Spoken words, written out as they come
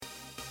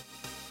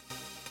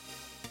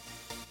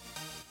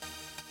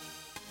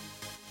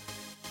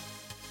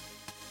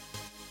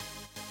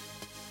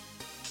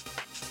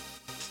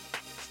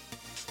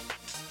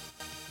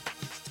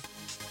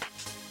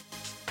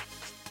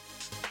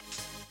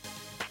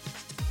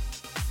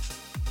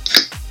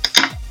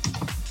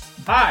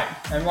Hi,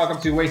 and welcome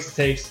to Wasted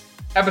Takes,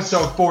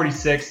 episode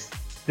 46,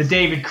 the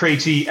David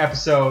Krejci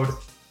episode,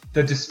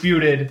 the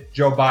disputed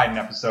Joe Biden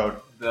episode.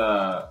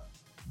 The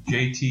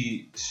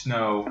JT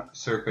Snow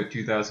circa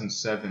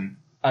 2007.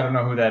 I don't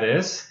know who that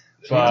is,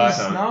 JT but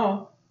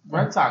Snow,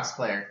 Red Sox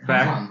player.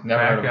 Never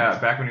heard of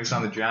him. Back when he was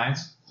on the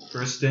Giants,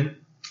 first stint.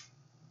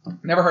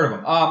 Never heard of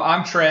him.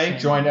 I'm Trey,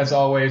 joined as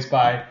always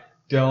by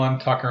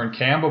Dylan, Tucker, and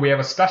Cam, but we have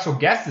a special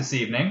guest this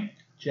evening.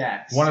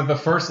 Jax. One of the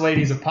first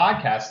ladies of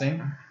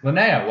podcasting,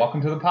 Linnea. Welcome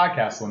to the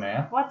podcast,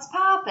 Linnea. What's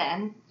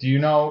poppin'? Do you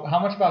know, how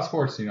much about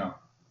sports do you know?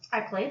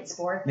 I played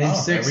sports. Name Oh,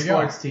 6 there we go.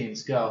 sports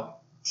teams. Go.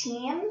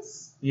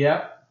 Teams?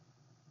 Yep.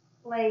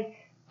 Like...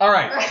 All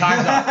right,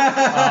 time's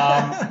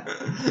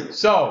up.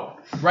 So,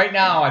 right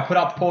now, I put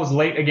out the polls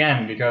late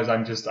again because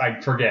I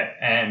forget.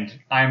 And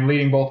I'm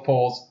leading both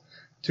polls,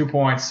 2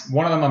 points.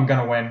 One of them I'm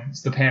going to win.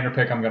 It's the Pander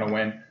pick I'm going to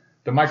win.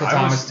 The Michael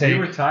Thomas take. You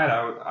were tied.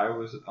 I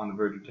was on the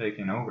verge of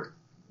taking over.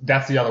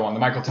 That's the other one, the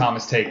Michael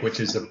Thomas take, which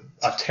is a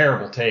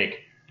terrible take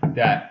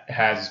that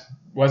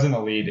was in the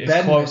lead. It's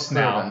Ben close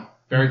disproven. now,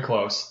 very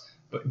close.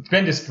 But it's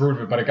been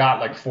disproven, but it got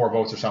like 4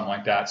 votes or something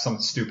like that,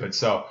 something stupid.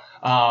 So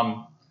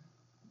that's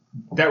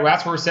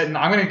where we're sitting.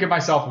 I'm going to give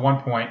myself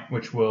 1 point,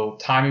 which will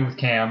tie me with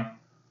Cam,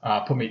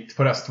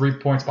 put us 3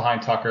 points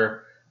behind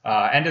Tucker.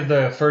 End of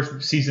the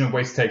first season of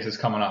Wasted Takes is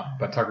coming up,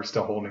 but Tucker's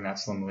still holding that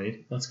slim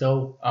lead. Let's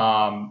go.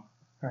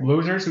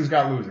 Losers? Who's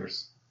got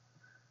losers?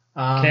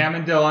 Cam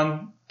and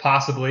Dylan,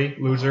 possibly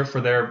loser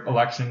for their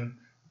election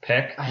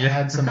pick. I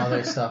had some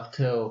other stuff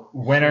too.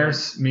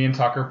 Winners, me and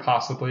Tucker,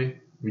 possibly.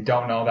 We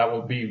don't know. That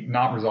will be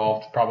not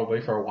resolved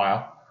probably for a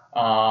while.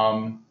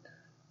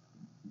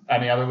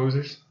 Any other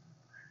losers?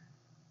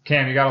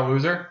 Cam, you got a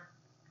loser?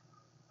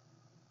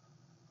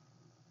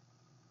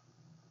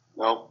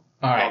 Nope.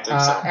 All right. I don't think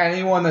so.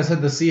 Anyone that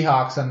said the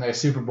Seahawks on their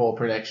Super Bowl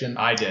prediction.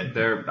 I did.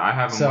 I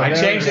have them. So winning.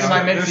 I changed it in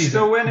my They're midseason.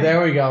 still winning.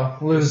 There we go.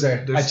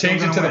 Loser. They're I still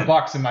changed it gonna to the win.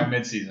 Bucks in my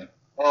midseason,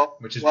 Well,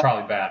 which is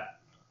probably bad.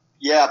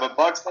 yeah, but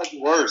Bucks might be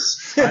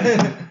worse.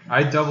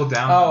 I doubled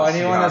down. Oh, on the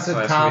anyone that Seahawks said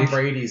last Tom week.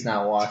 Brady's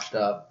not washed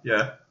up.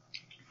 Yeah.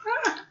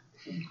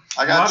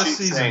 I A got lot of cheap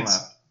season Saints.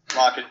 left.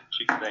 Lock it,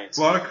 cheap Saints.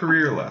 A lot of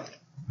career left.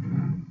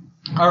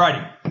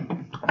 Alrighty.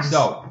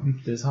 So,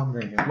 This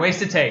hungry here.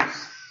 Wasted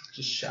Takes.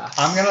 Just shots.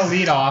 I'm going to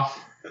lead off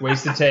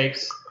Wasted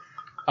Takes.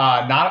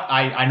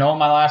 I know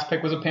my last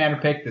pick was a Pander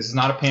pick. This is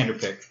not a Pander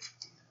pick.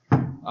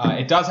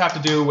 It does have to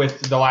do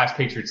with the last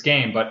Patriots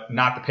game, but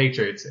not the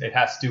Patriots. It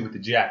has to do with the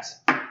Jets.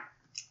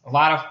 We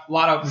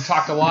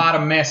talked a lot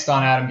of mist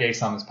on Adam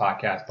Gase on this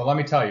podcast, but let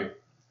me tell you,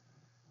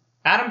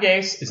 Adam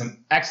Gase is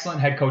an excellent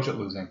head coach at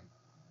losing.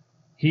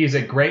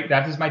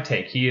 That is my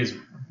take. He is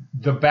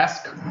the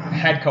best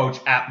head coach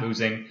at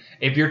losing.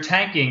 If you're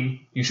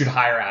tanking, you should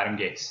hire Adam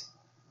Gase.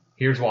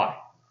 Here's why.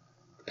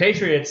 The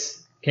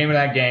Patriots came to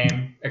that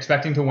game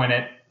expecting to win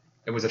it.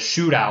 It was a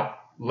shootout.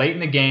 Late in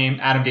the game,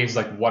 Adam Gase is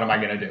like, what am I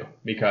going to do?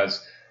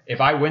 Because if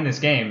I win this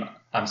game,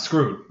 I'm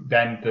screwed.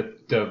 Then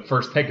the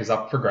first pick is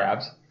up for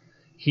grabs.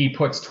 He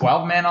puts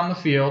 12 men on the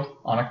field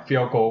on a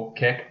field goal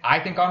kick, I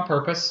think on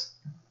purpose,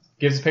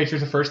 gives the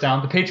Patriots a first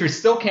down. The Patriots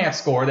still can't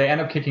score. They end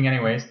up kicking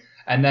anyways.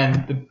 And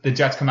then the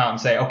Jets come out and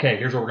say, okay,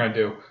 here's what we're going to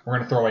do. We're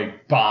going to throw a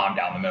bomb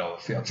down the middle of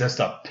the field, just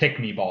a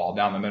pick-me ball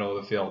down the middle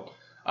of the field.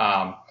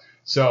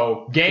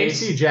 So Gase,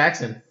 J.C.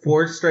 Jackson,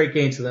 4 straight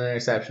games with an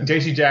interception.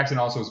 J.C. Jackson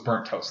also was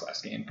burnt toast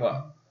last game.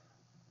 But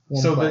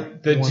One so play.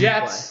 the One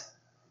Jets,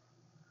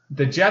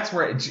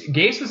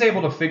 Gase was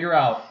able to figure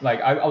out, like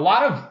a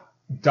lot of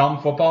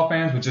dumb football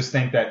fans would just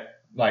think that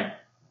like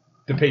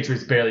the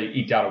Patriots barely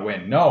eked out a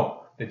win.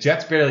 No, the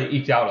Jets barely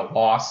eked out a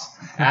loss.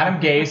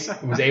 Adam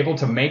Gase was able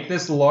to make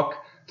this look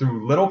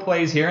through little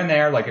plays here and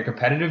there like a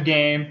competitive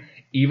game,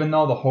 even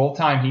though the whole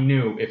time he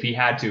knew if he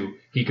had to,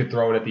 he could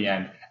throw it at the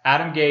end.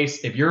 Adam Gase,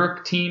 if you're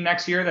a team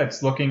next year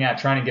that's looking at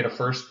trying to get a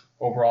first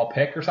overall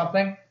pick or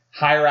something,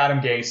 hire Adam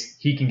Gase.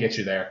 He can get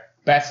you there.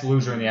 Best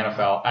loser in the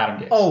NFL, Adam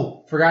Gase.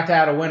 Oh, forgot to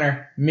add a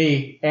winner.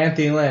 Me,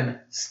 Anthony Lynn,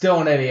 still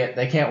an idiot.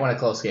 They can't win a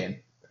close game.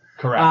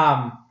 Correct.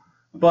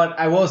 But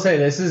I will say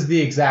this is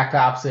the exact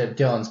opposite of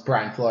Dylan's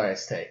Brian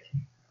Flores take.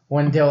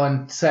 When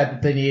Dylan said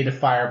that they needed to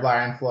fire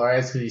Brian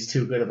Flores because he's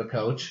too good of a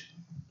coach.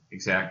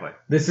 Exactly.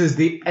 This is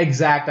the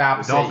exact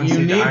opposite. Dolphins You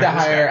need to need hire to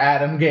this hire guy.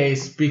 Adam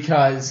Gase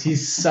because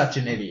he's such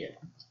an idiot.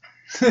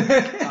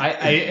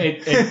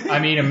 I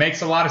mean, it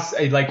makes a lot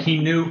of like he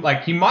knew,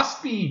 like he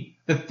must be.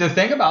 The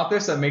thing about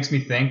this that makes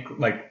me think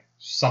like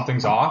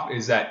something's off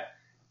is that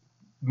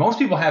most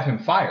people have him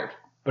fired,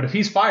 but if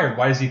he's fired,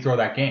 why does he throw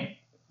that game?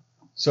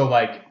 So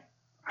like,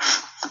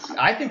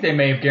 I think they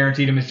may have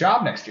guaranteed him his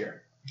job next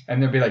year,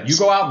 and they'll be like, "You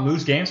go out and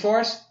lose games for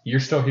us, you're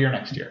still here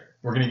next year.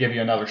 We're going to give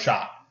you another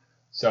shot."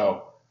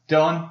 So,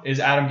 Dylan, is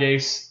Adam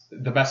Gase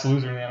the best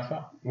loser in the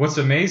NFL? What's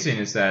amazing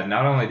is that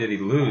not only did he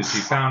lose, he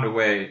found a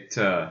way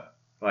to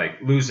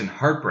like lose in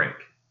heartbreak.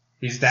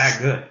 He's that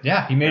good.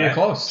 Yeah, he made it Right?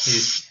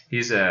 close.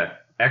 He's a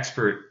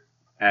expert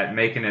at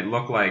making it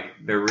look like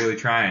they're really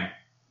trying,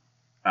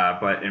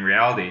 but in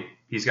reality,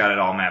 he's got it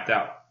all mapped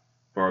out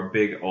for a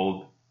big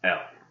old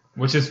L.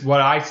 Which is what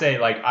I say.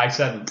 Like I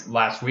said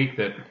last week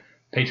that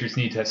Patriots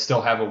need to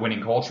still have a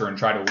winning culture and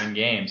try to win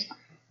games.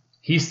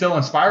 He's still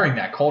inspiring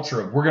that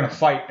culture of we're going to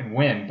fight and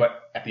win,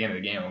 but at the end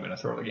of the game, I'm going to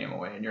throw the game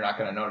away, and you're not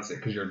going to notice it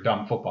because you're a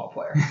dumb football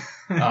player.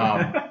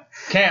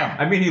 Cam.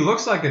 I mean, he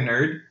looks like a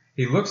nerd.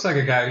 He looks like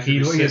a guy who should be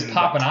He's sitting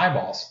popping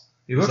eyeballs.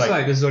 He looks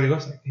like this is what he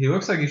looks like. he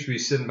looks like he should be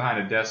sitting behind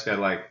a desk at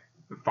like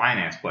a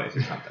finance place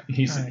or something.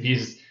 He's a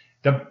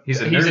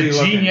nerdy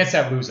looking- genius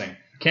at losing.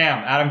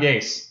 Cam, Adam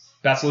Gase,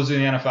 best loser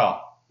in the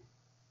NFL.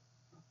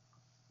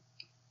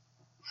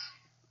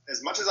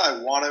 As much as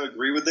I want to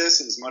agree with this,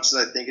 and as much as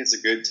I think it's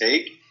a good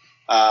take,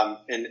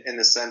 in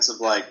the sense of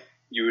like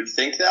you would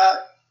think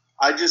that,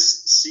 I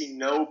just see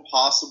no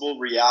possible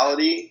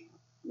reality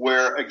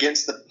where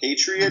against the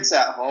Patriots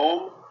at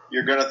home,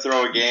 you're going to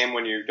throw a game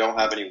when you don't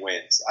have any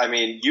wins. I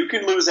mean, you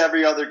can lose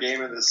every other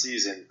game of the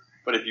season,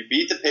 but if you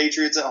beat the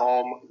Patriots at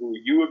home, who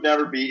you have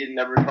never beaten,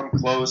 never come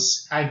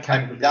close, I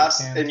kind of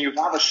and you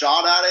have a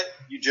shot at it,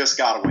 you just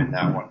got to win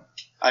that one.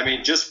 I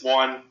mean, just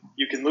one.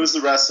 You can lose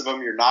the rest of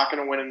them. You're not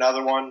going to win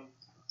another one.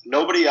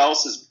 Nobody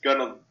else is going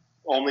to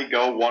only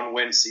go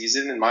one-win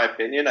season, in my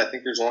opinion. I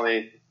think there's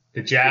only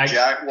The Jags.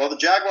 the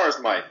Jaguars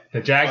might. The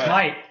Jags But-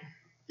 might.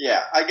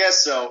 Yeah, I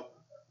guess so.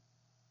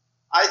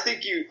 I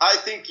think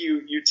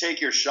you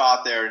take your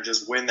shot there and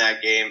just win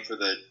that game for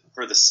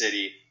the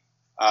city,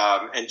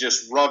 and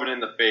just rub it in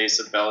the face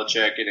of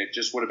Belichick, and it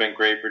just would have been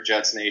great for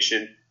Jets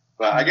Nation.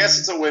 But I guess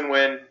it's a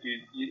win-win.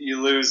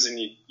 You lose, and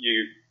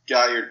you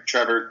got your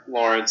Trevor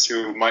Lawrence,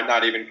 who might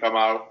not even come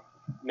out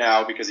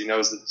now because he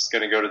knows that it's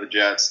going to go to the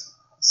Jets.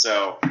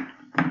 So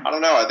I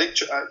don't know. I think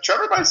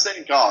Trevor might stay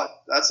in college.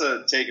 That's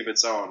a take of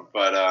its own.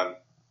 But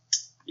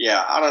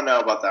yeah, I don't know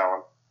about that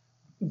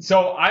one.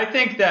 So I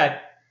think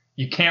that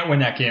you can't win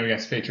that game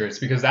against the Patriots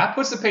because that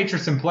puts the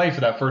Patriots in play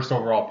for that first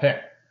overall pick.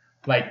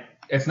 Like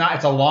it's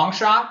a long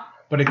shot,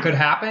 but it could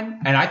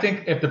happen. And I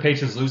think if the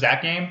Patriots lose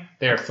that game,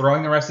 they are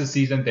throwing the rest of the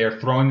season. They are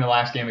throwing the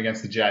last game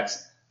against the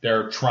Jets. They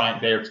are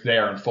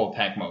in full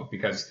tank mode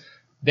because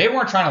they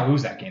weren't trying to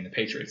lose that game, the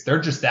Patriots.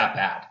 They're just that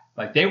bad.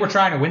 Like they were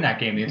trying to win that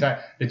game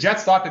the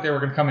Jets thought that they were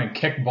going to come in and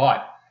kick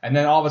butt, and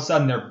then all of a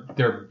sudden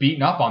they're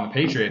beating up on the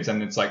Patriots,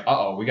 and it's like,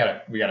 we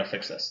gotta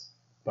fix this.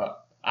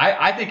 But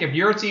I think if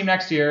you're a team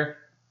next year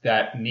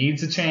that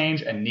needs a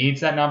change and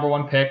needs that number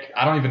one pick,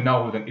 I don't even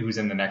know who's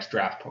in the next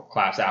draft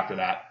class after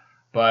that.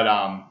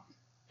 But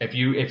if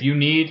you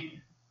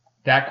need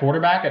that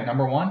quarterback at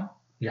number one,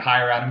 you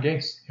hire Adam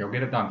Gase. He'll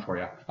get it done for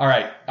you. All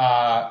right,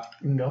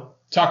 You can go.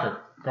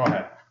 Tucker, go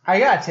ahead. I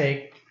gotta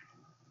take.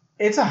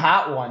 It's a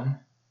hot one.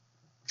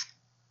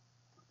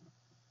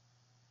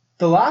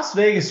 The Las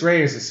Vegas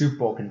Raiders are Super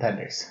Bowl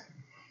contenders.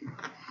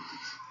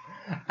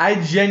 I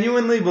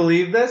genuinely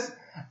believe this.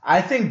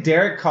 I think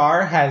Derek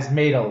Carr has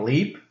made a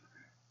leap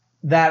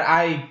that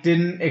I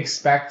didn't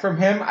expect from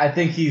him. I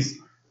think he's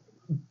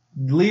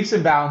leaps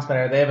and bounds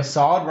better. They have a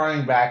solid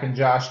running back in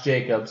Josh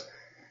Jacobs.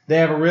 They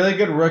have a really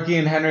good rookie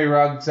in Henry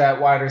Ruggs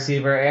at wide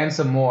receiver and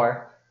some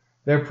more.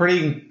 They're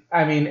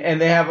and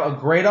they have a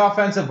great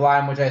offensive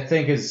line, which I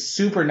think is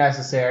super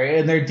necessary.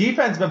 And their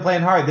defense has been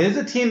playing hard. This is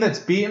a team that's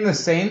beaten the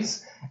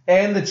Saints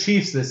and the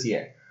Chiefs this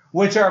year,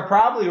 which are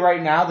probably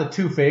right now the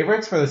two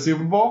favorites for the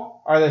Super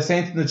Bowl, are the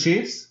Saints and the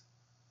Chiefs.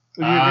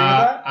 Would you agree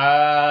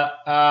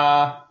with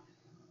that?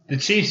 The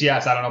Chiefs,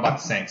 yes. I don't know about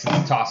the Saints. It's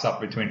a toss-up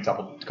between a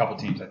couple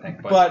teams, I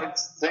think. But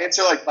Saints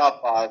are like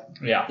top 5.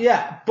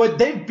 yeah. but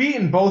they've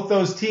beaten both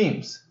those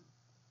teams.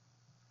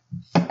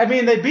 I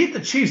mean, they beat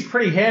the Chiefs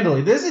pretty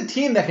handily. This is a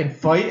team that can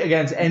fight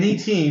against any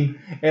team,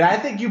 and I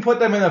think you put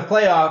them in the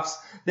playoffs,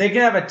 they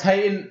can have a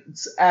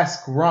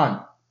Titans-esque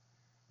run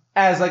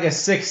as like a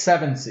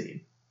 6-7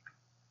 seed.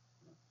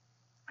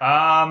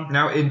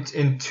 Now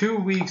in 2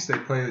 weeks they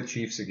play the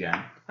Chiefs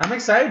again. I'm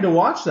excited to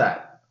watch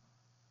that.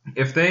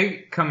 If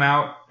they come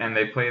out and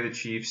they play the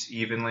Chiefs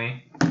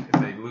evenly, if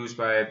they lose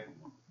by a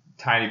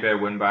tiny bit,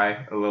 win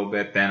by a little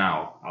bit, then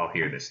I'll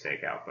hear this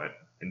take out. But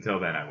until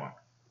then, I won't.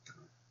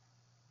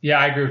 Yeah,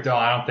 I agree with Dylan.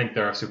 I don't think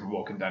they're a Super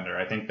Bowl contender.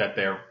 I think that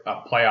they're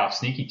a playoff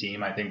sneaky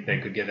team. I think they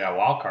could get that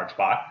wild card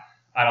spot.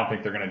 I don't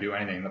think they're going to do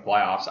anything in the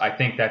playoffs. I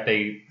think that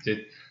they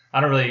did.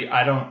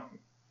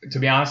 To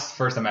be honest,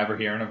 first I'm ever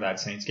hearing of that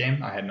Saints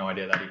game. I had no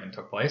idea that even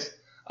took place.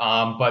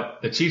 But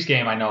the Chiefs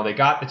game, I know they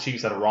got the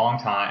Chiefs at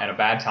a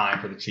bad time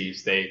for the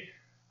Chiefs. It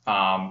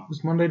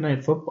was Monday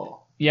Night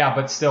Football. Yeah,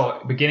 but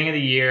still, beginning of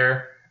the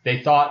year,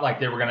 they thought like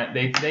they were gonna.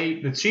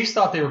 The Chiefs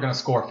thought they were gonna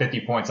score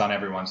 50 points on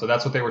everyone. So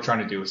that's what they were trying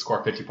to do, was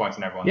score 50 points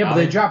on everyone. Yeah, now but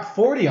they dropped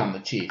 40 on the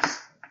Chiefs.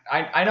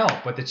 I know,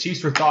 but the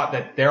Chiefs were thought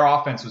that their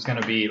offense was going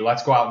to be,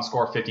 let's go out and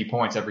score 50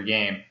 points every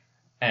game,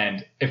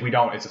 and if we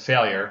don't, it's a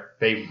failure.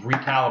 They've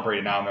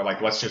recalibrated now, and they're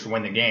like, let's just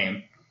win the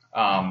game.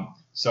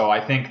 So I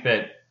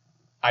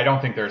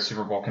don't think they're a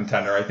Super Bowl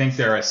contender. I think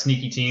they're a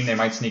sneaky team. They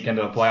might sneak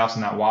into the playoffs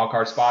in that wild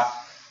card spot,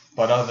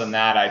 but other than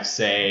that, I'd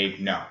say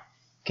no.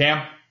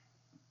 Cam?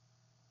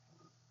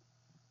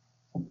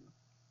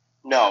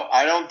 No,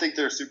 I don't think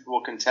they're a Super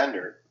Bowl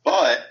contender.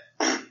 But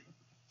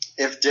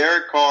if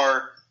Derek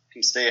Carr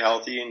can stay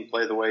healthy and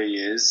play the way he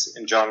is,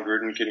 and John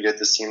Gruden can get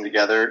this team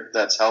together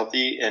that's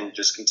healthy and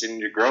just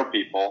continue to grow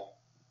people,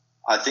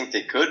 I think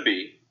they could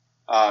be.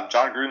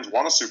 John Gruden's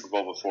won a Super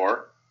Bowl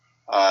before.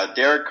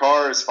 Derek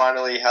Carr is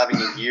finally having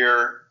a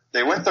year.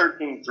 They went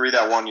 13-3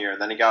 that one year,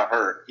 and then he got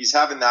hurt. He's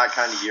having that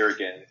kind of year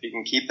again. If he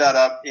can keep that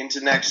up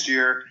into next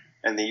year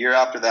and the year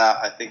after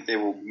that, I think they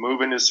will move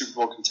into a Super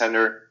Bowl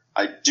contender.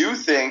 I do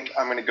think,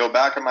 I'm going to go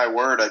back on my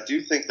word, I do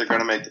think they're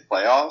going to make the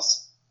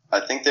playoffs. I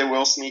think they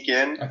will sneak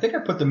in. I think I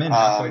put them in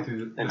halfway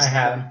through. And I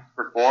have.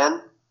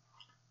 perform.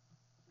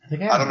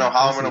 I don't know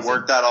how I'm going to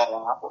work that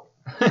all out,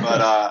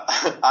 but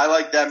I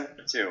like them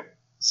too.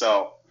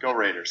 So, go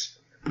Raiders.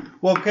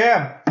 Well,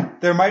 Cam,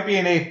 there might be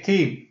an 8th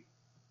team.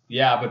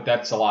 Yeah, but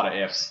that's a lot of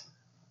ifs.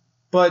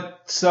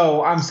 But,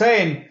 so, I'm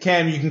saying,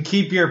 Cam, you can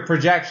keep your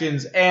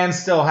projections and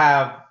still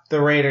have the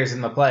Raiders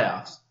in the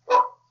playoffs.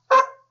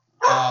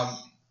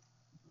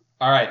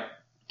 All right,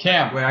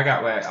 Cam.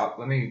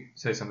 Let me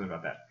say something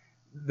about that.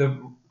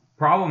 The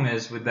problem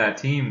is with that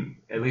team,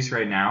 at least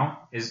right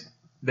now, is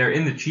they're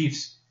in the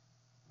Chiefs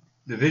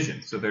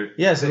division. So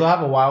so they'll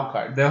have a wild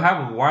card. They'll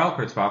have a wild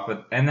card spot,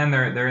 and then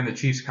they're in the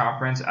Chiefs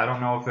conference. I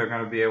don't know if they're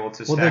going to be able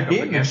to stack up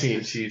against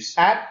the Chiefs.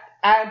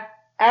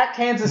 At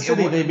Kansas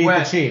City, they beat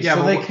the Chiefs,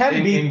 so they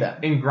can beat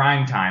them. In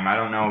grind time, I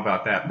don't know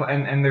about that. But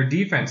and their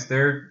defense,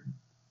 they're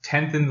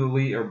 10th in the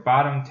league, or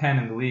bottom 10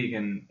 in the league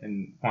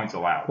in points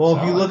allowed. Well,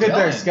 if you look at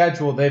their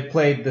schedule, they've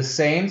played the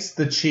Saints,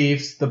 the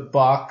Chiefs, the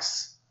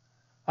Bucks.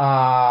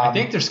 I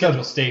think their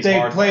schedule stays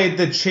hard. They played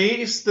the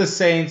Chiefs, the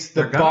Saints,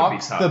 the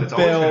Bucks, the Bills. It's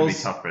always going to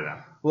be tough for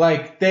them.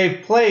 Like,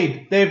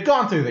 they've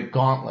gone through the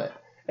gauntlet,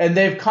 and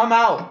they've come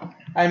out.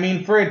 I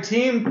mean, for a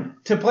team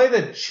to play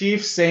the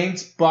Chiefs,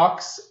 Saints,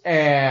 Bucks,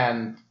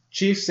 and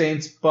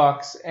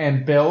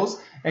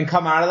Bills, and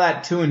come out of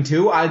that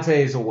 2-2, I'd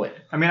say is a win.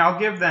 I mean, I'll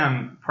give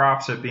them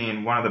props at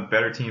being one of the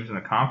better teams in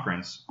the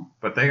conference,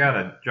 but they got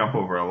to jump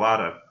over a lot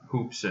of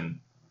hoops and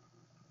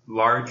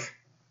large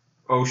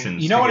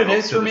oceans. You know what it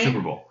is for me?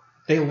 Super Bowl.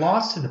 They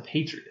lost to the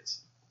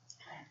Patriots.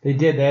 They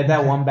did. They had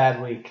that one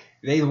bad week.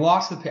 They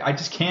lost to I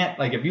just can't.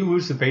 Like, if you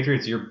lose to the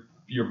Patriots,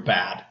 you're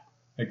bad.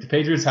 Like, the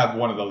Patriots have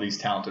one of the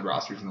least talented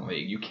rosters in the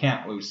league. You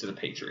can't lose to the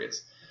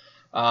Patriots.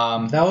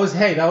 That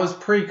was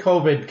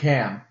pre-COVID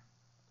Cam.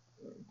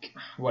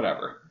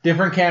 Whatever.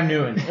 Different Cam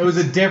Newton. It was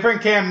a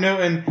different Cam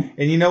Newton,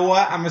 and you know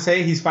what? I'm gonna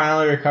say he's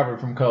finally recovered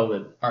from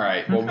COVID. All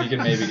right. Well, we can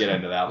maybe get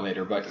into that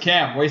later. But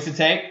Cam, wasted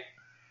take.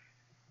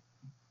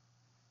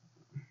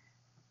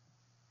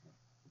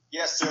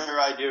 Yes, sir,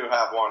 I do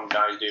have one.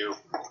 I do.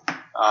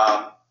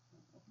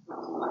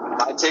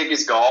 My take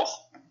is golf.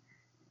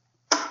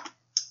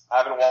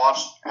 I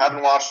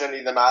haven't watched any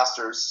of the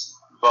Masters,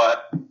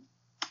 but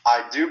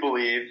I do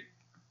believe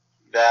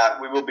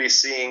that we will be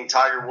seeing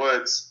Tiger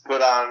Woods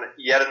put on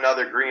yet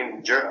another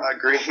green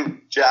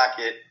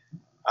jacket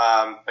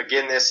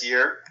again this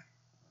year.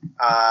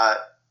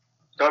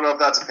 Don't know if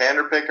that's a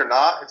pander pick or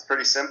not. It's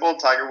pretty simple.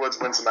 Tiger Woods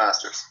wins the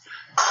Masters.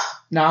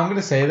 Now, I'm going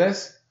to say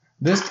this.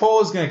 This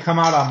poll is going to come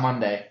out on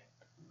Monday.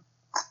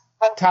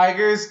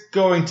 Tiger's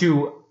going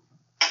to,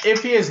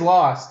 if he has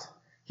lost,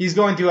 he's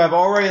going to have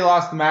already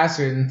lost the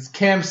Masters, and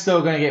Cam's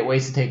still going to get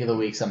wasted take of the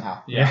week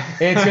somehow. Yeah.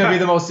 And it's going to be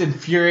the most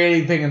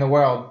infuriating thing in the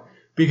world,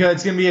 because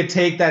it's going to be a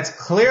take that's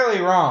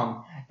clearly wrong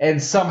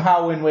and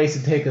somehow win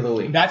wasted take of the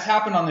week. That's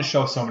happened on the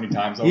show so many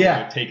times.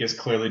 Yeah. The take is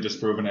clearly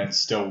disproven, and it's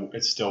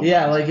still.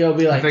 Yeah, like it'll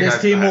be like,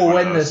 this team will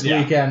win this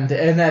yeah. weekend,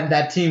 and then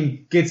that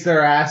team gets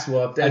their ass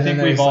whooped. And I think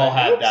then we've it's all like,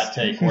 had oops. that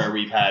take where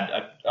we've had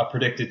a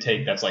predicted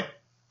take that's like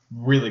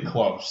really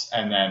close,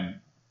 and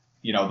then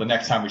the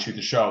next time we shoot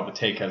the show, the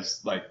take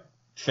has like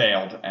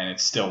failed, and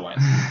it still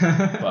wins.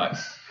 But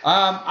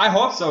I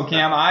hope so,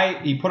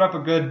 Cam. He put up a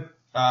good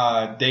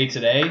day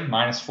today,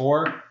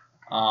 -4.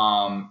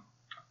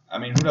 I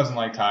mean, who doesn't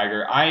like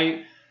Tiger?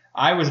 I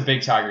was a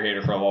big Tiger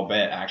hater for a little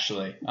bit,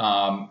 actually.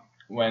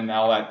 When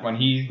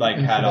he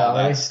had all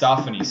that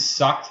stuff and he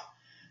sucked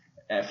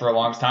for a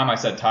long time, I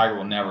said Tiger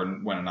will never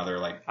win another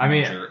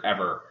major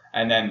ever.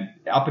 And then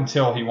up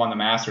until he won the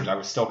Masters, I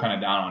was still kind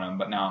of down on him.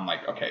 But now I'm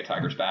like, okay,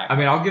 Tiger's back. I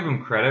mean, I'll give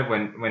him credit.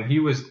 When he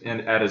was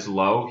at his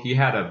low, he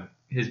had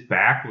his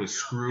back was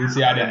screwed.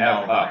 See, I didn't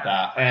know about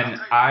that. And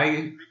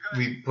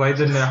we played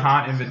the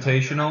Nahant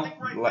Invitational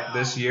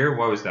this year.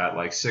 What was that,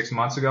 like 6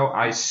 months ago?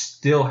 I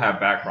still have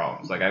back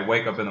problems. Like, I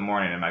wake up in the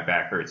morning and my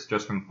back hurts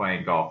just from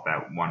playing golf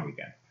that one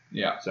weekend.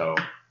 Yeah. So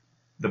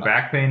the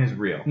back pain is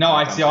real. No,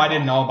 I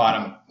didn't know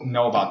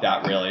about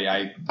that really.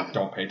 I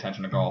don't pay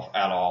attention to golf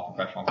at all,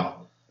 professional golf.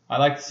 I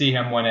like to see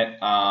him win it.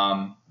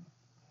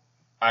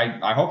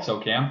 I hope so,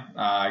 Cam.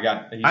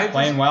 He's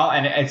playing well,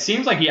 and it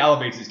seems like he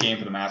elevates his game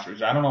for the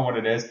Masters. I don't know what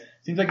it is.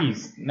 Seems like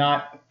he's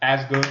not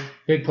as good.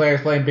 Big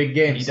players playing big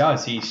games. He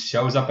does. He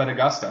shows up at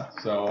Augusta.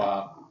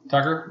 So,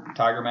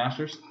 Tiger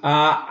Masters.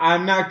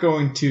 I'm not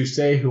going to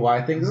say who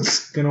I think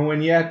is going to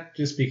win yet,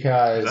 just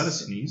because. Is that a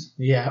sneeze?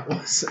 Yeah, it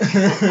was.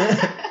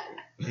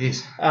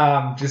 Jeez.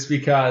 Just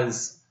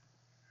because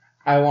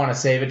I want to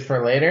save it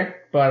for later.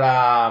 But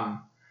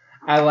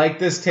I like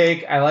this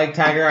take. I like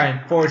Tiger. I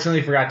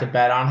unfortunately forgot to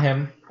bet on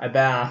him. I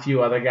bet on a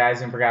few other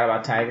guys and forgot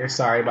about Tiger.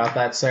 Sorry about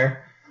that, sir.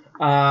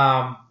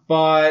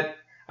 But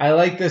I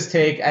like this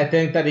take. I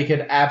think that he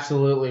could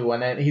absolutely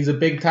win it. He's a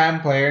big-time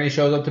player, and he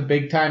shows up to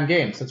big-time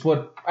games. That's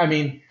what – I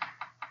mean,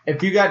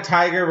 if you got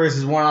Tiger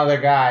versus one other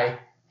guy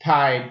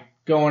tied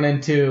going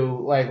into,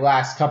 like,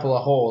 last couple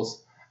of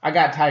holes, I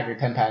got Tiger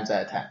 10 times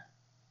out of 10.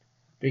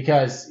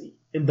 Because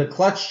the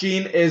clutch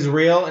gene is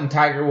real, and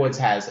Tiger Woods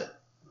has it.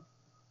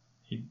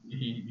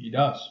 He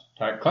does.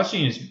 Clutch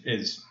gene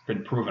is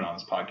been proven on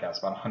this podcast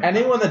about 100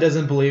 Anyone times. that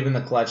doesn't believe in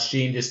the clutch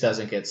gene just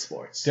doesn't get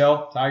sports.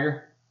 Still,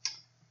 Tiger?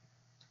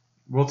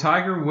 Will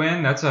Tiger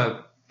win? That's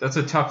a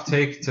tough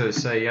take to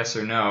say yes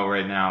or no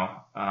right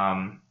now.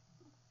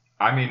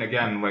 I mean,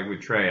 again, like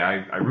with Trey,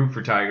 I root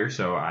for Tiger,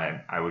 so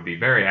I would be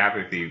very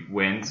happy if he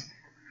wins.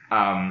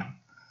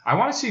 I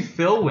want to see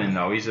Phil win,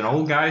 though. He's an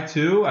old guy,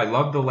 too. I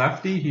love the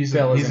lefty.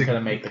 Phil isn't going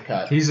to make the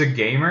cut. He's a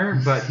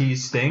gamer, but he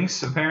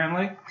stinks,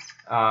 apparently.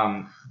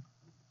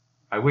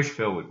 I wish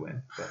Phil would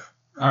win. But.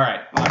 All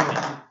right.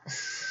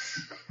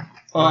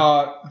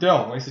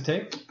 Dill, ways to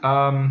take?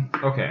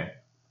 Okay.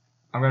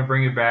 I'm going to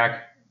bring you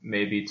back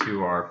maybe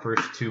to our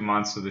first 2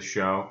 months of the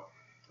show.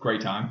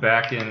 Great time.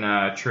 Back in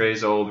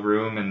Trey's old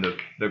room and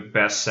the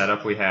best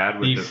setup we had.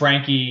 With The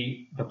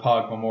Frankie the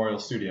Pug Memorial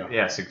Studio.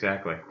 Yes,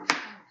 exactly.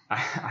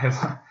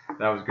 That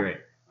was great.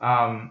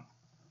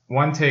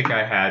 One take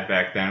I had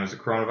back then was a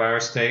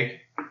coronavirus take.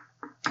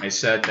 I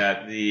said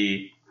that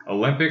the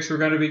Olympics were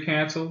going to be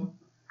canceled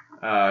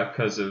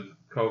because of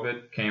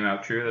COVID. Came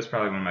out true. That's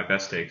probably one of my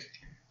best takes.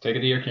 Take it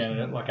to your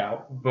candidate. Look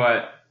out.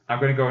 But I'm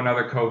going to go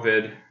another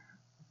COVID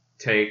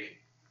take.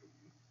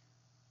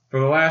 For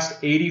the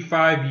last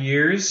 85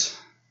 years,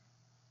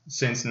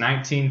 since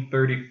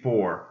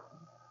 1934,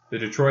 the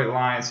Detroit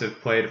Lions have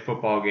played a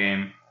football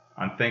game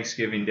on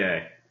Thanksgiving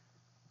Day.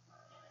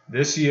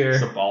 This year,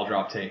 It's a ball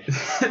drop take.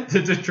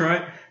 the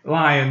Detroit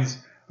Lions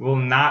will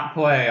not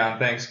play on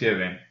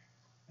Thanksgiving,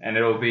 and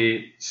it'll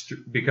be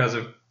because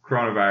of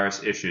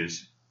coronavirus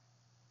issues.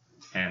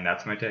 And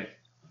that's my take.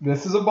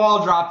 This is a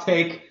ball drop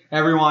take,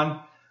 everyone.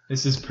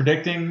 This is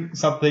predicting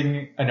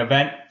something, an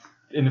event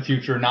in the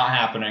future not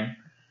happening.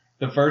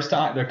 The first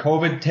time, the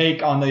COVID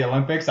take on the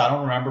Olympics, I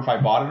don't remember if I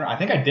bought it or I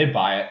think I did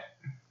buy it.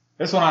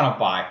 This one I don't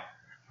buy.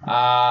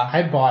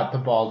 I bought the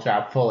ball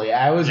drop fully.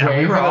 I was Yeah,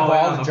 waiting we for were the all in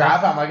ball on to the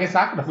drop. ball. I'm like, it's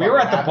not going to We were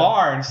at the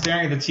bar and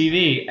staring at the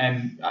TV,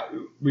 and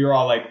we were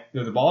all like,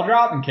 "Did the ball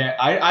drop?" And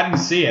I didn't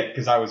see it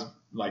because I was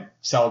like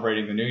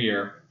celebrating the New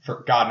Year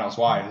for God knows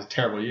why. It was a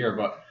terrible year,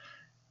 but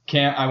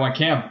I went,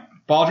 Cam,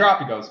 ball drop.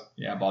 He goes,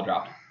 "Yeah, ball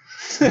dropped."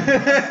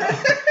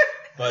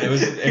 But he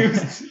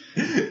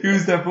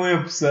was definitely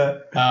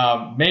upset.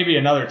 maybe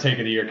another take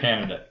of the year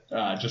candidate,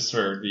 just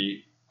for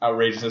the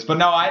outrageousness. But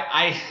no,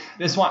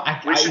 this one,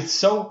 it's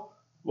so.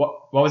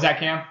 What was that,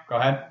 Cam? Go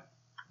ahead.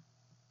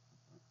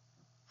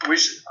 How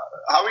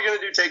are we going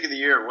to do take of the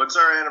year? What's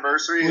our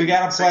anniversary? We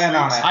got a 6 plan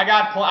on weeks? it. I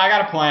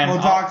got a plan. We'll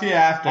talk to you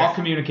after. I'll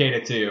communicate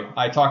it to you.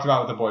 I talked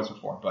about it with the boys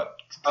before, but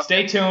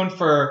stay tuned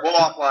for. We'll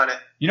offline it.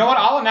 You know what?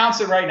 I'll announce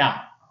it right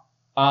now.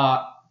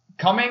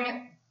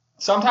 Coming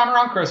sometime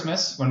around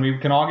Christmas, when we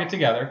can all get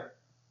together,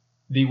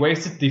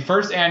 the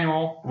first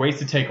annual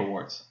Wasted Take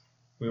Awards.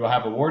 We will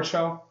have award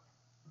show.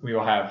 We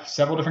will have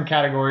several different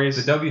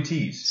categories. The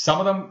WTs.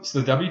 Some of them,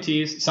 the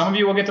WTs. Some of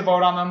you will get to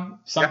vote on them.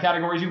 Some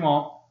categories you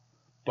won't.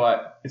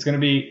 But it's gonna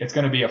be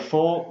a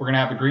full. We're gonna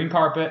have the green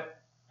carpet.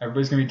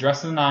 Everybody's gonna be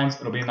dressed to the nines.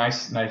 It'll be a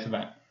nice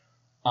event.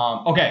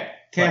 Okay.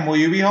 Cam, will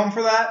you be home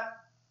for that?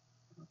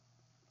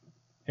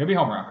 He'll be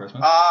home around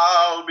Christmas.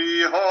 I'll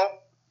be home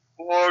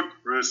for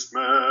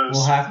Christmas.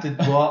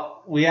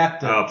 We have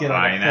to A get on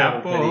a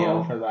pineapple. full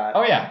video for that.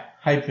 Oh yeah.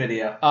 Hype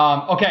video.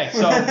 Okay.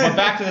 So, but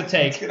back to the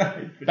take.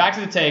 Back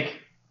to the take.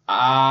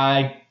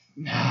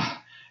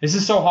 This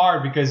is so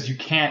hard because you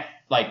can't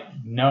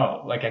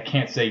no. I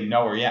can't say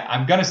no or yeah.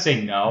 I'm gonna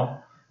say no,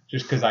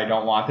 just because I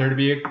don't want there to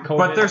be a COVID.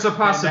 But there's a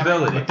pandemic.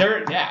 possibility. But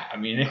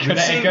it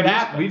could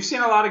happen. We've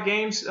seen a lot of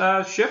games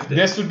shifted.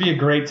 This would be a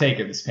great take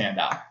if this panned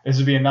out. This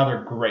would be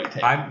another great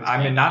take.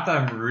 I mean, not that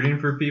I'm rooting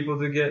for people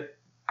to get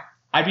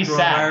I'd be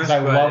sad because I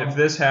coronavirus, but love. if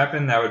this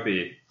happened, that would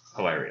be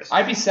hilarious.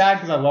 I'd be sad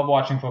because I love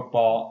watching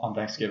football on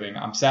Thanksgiving.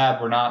 I'm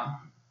sad we're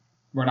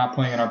not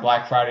playing in our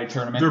Black Friday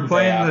tournament. They're day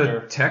playing after.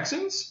 the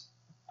Texans?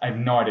 I have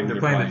no idea who They're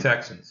they're playing playing. the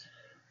Texans.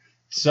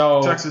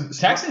 So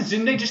Texans-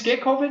 didn't they just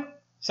get COVID?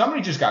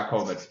 Somebody just got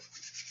COVID.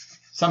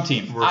 Some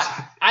team.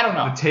 I don't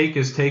know. The take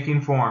is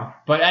taking form.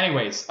 But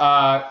anyways,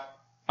 I'm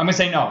gonna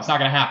say no. It's not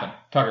gonna happen.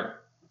 Tucker.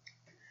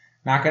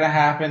 Not gonna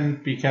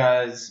happen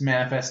because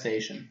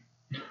manifestation.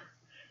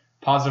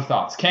 Positive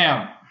thoughts.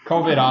 Cam.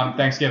 COVID on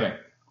Thanksgiving.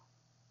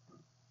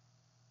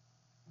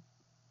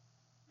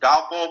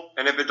 Doubtful,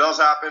 and if it does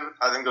happen,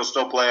 I think they'll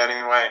still play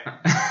anyway.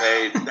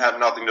 They have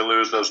nothing to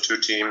lose. Those two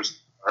teams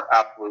are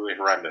absolutely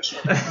horrendous.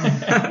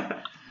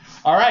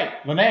 All right,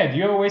 Linnea, do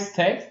you have a ways to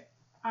take?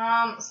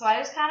 So I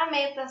just kind of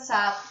made this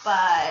up,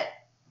 but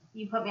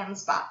you put me on the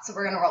spot, so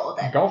we're gonna roll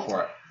with it. Go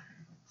for it.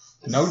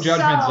 No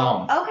judgment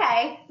zone.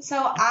 Okay, so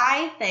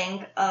I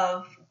think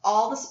of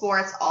all the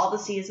sports, all the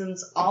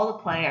seasons, all the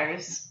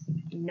players.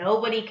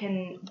 Nobody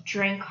can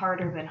drink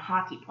harder than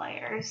hockey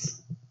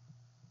players.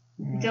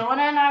 Dylan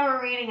and I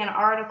were reading an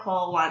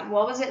article one.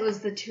 What was it? It was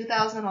the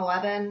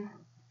 2011.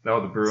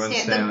 Oh, the Bruins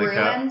Stanley The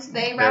Bruins. Cup.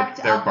 They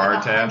racked their up bar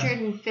like tab.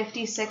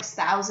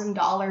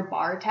 $156,000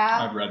 bar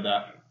tab. I've read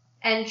that.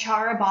 And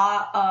Chara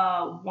bought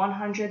a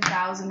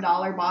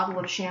 $100,000 bottle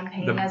of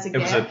champagne as a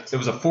gift. It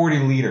was a 40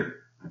 liter.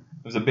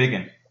 It was a big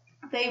one.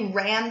 They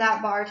ran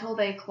that bar till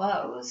they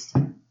closed.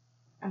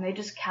 And they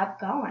just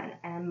kept going.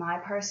 And my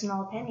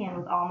personal opinion,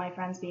 with all my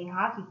friends being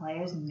hockey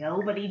players,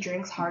 nobody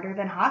drinks harder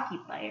than hockey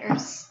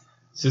players.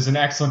 This is an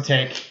excellent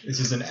take.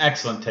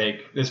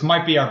 This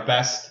might be our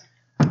best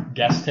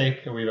guest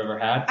take that we've ever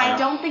had. I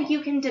don't think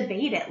you can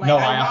debate it. Like, No,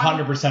 I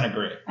 100%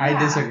 agree. I Yeah.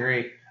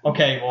 disagree.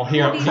 Okay, well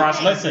here, What do you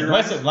think?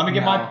 listen. Let me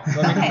get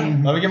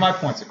my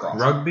points across.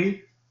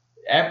 Rugby?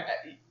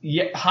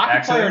 Hockey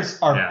Actually, players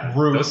are yeah,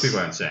 brutes. Those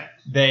people are insane.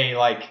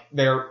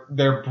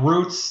 They're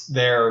brutes.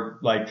 They're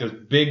like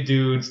just big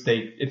dudes.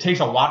 It takes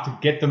a lot to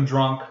get them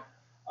drunk.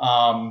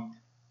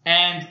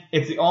 And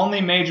it's the only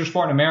major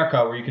sport in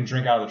America where you can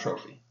drink out of the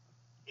trophy.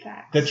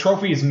 Facts. The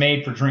trophy is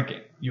made for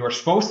drinking. You are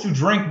supposed to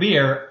drink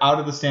beer out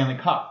of the Stanley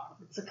Cup.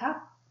 It's a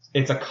cup.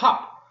 It's a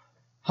cup.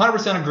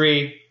 100%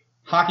 agree.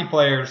 Hockey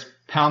players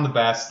pound the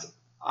best.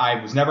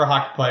 I was never a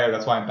hockey player.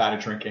 That's why I'm bad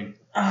at drinking.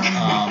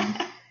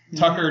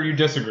 Tucker, you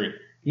disagree.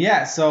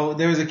 Yeah, so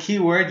there was a key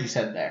word you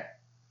said there.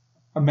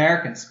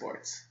 American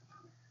sports.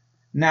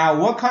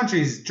 Now, what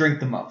countries drink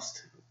the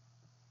most?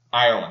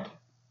 Ireland.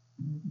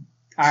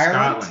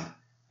 Ireland, Scotland.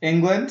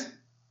 England,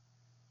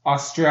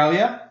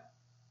 Australia,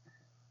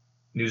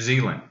 New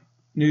Zealand.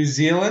 New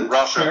Zealand,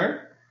 Russia.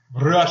 sure.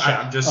 Russia.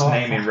 I'm just Oh,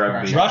 naming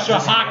rugby. Russia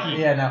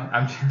hockey. Yeah, no.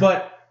 I'm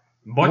But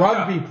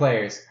rugby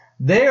players,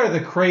 they are the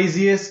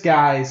craziest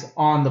guys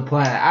on the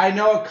planet. I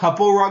know a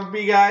couple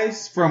rugby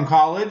guys from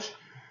college.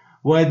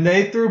 When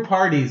they threw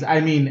parties,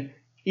 I mean,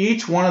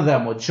 each one of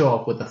them would show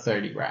up with a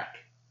 30 rack.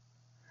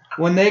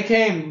 When they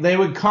came, they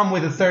would come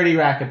with a 30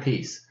 rack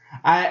apiece.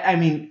 I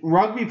mean,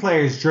 rugby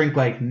players drink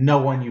like no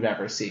one you've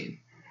ever seen.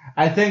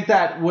 I think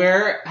that we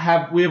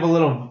have a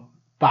little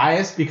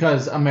bias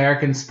because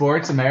American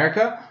sports,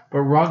 America, but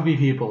rugby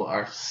people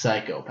are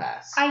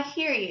psychopaths. I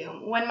hear you.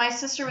 When my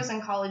sister was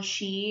in college,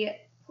 she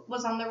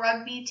was on the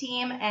rugby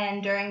team,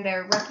 and during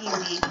their rookie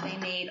week, they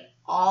made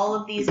all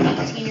of these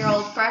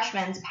 18-year-old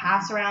freshmen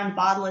pass around a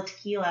bottle of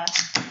tequila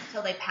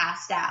until they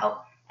passed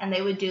out. And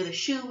they would do the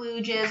shoe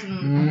luges.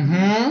 And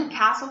Mm-hmm.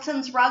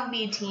 Castleton's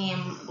rugby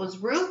team was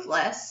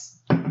ruthless,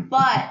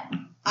 but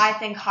I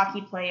think hockey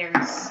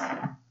players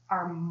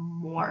are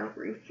more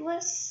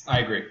ruthless. I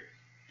agree.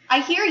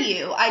 I hear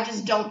you. I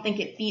just don't think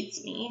it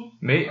beats me.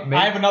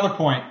 I have another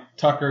point.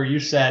 Tucker,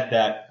 you said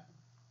that,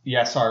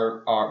 yes,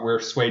 we're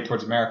swayed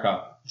towards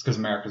America. It's because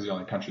America is the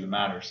only country that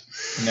matters.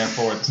 And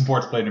therefore, the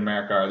sports played in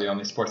America are the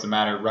only sports that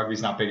matter.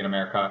 Rugby's not big in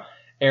America.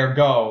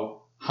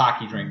 Ergo,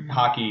 hockey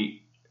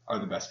are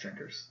the best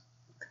drinkers.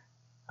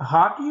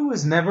 Hockey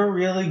was never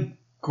really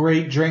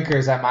great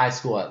drinkers at my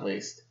school, at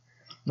least.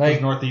 Like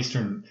Like,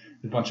 Northeastern,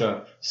 a bunch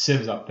of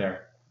civs up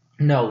there.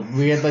 no,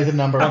 we had like the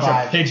number Bunch of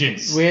 5.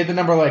 pigeons. We had the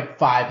number like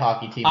 5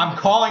 hockey teams. I'm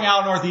calling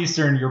out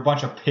Northeastern. You're a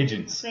bunch of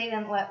pigeons. They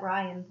didn't let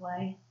Ryan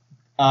play.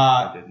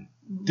 I didn't.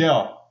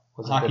 Dill,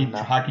 Was it good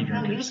enough? hockey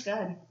No, he was drinkers.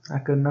 good.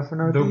 Not good enough for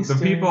The Northeastern.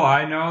 people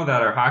I know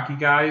that are hockey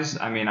guys,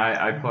 I mean,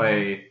 I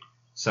play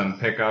some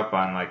pickup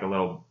on like a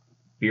little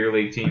beer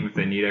league team if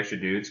they need extra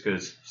dudes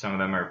because some of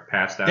them are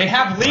passed out. They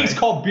have Play. leagues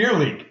called beer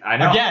league. I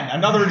know. Again,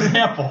 another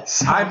example.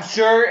 I'm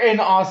sure in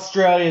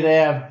Australia they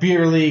have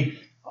beer league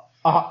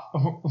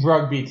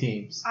rugby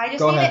teams. I just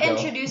Go need ahead, to Joe.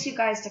 introduce you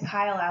guys to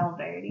Kyle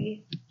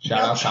Alberti. Shout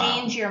He'll out Kyle.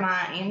 change your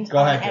mind Go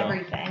on ahead, Joe.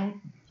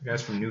 everything. You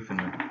guys from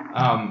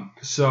Newfoundland.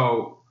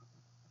 So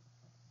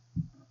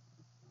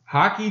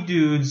hockey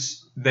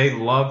dudes, they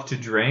love to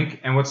drink,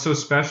 and what's so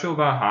special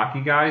about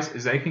hockey guys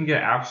is they can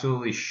get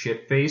absolutely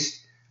shit-faced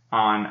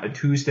on a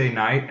Tuesday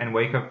night and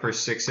wake up for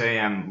 6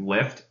 a.m.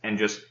 lift and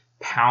just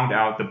pound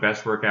out the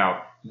best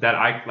workout that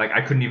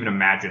I couldn't even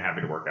imagine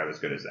having to work out as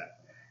good as that.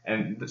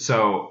 And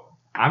so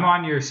I'm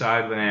on your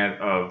side, Linnea,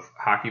 of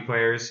hockey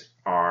players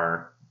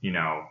are,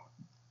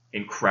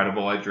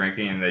 incredible at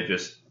drinking and they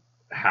just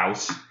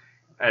house.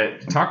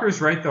 Tucker's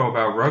right, though,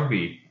 about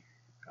rugby.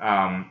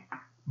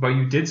 But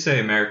you did say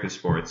American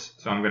sports,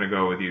 so I'm going to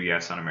go with you,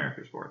 yes, on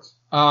American sports.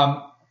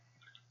 But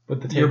the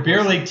Your table beer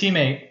was- league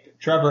teammate,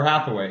 Trevor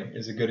Hathaway,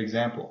 is a good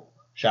example.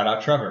 Shout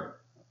out Trevor.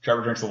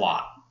 Trevor drinks a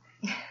lot.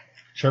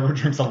 Trevor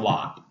drinks a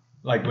lot.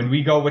 Like, when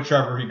we go with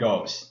Trevor, he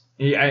goes.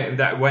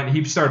 When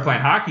he started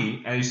playing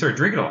hockey and he started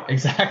drinking a lot.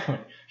 Exactly.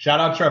 Shout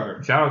out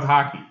Trevor. Shout out to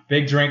hockey.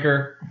 Big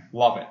drinker.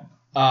 Love it.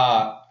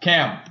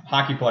 Cam,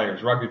 hockey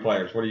players, rugby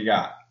players, what do you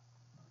got?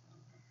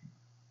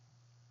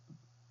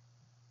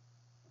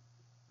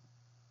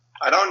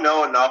 I don't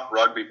know enough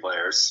rugby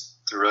players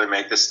to really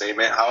make this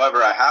statement.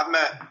 However, I have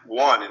met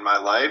one in my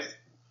life,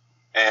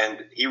 and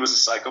he was a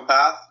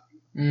psychopath.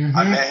 Mhm.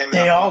 I met him in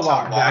They a all hotel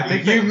are.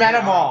 lobby. You've met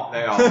them all.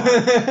 They all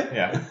are.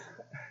 Yeah.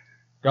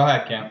 Go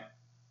ahead, Cam.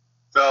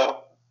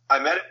 So I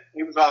met him.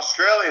 He was an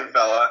Australian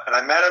fella, and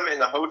I met him in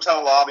the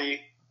hotel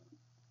lobby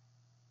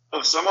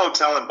of some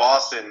hotel in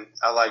Boston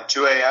at like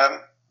 2 a.m.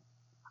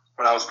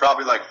 when I was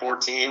probably like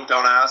 14.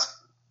 Don't ask.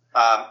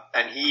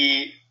 And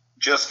he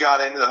just got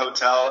into the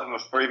hotel, and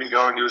before even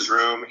going to his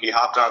room, he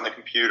hopped on the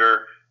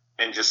computer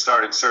and just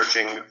started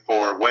searching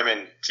for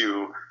women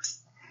to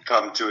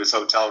come to his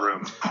hotel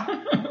room.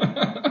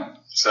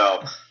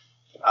 So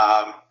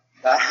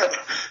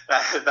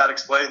that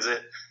explains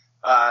it.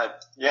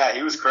 Yeah,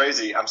 he was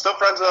crazy. I'm still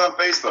friends with him on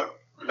Facebook.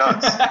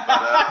 Nuts.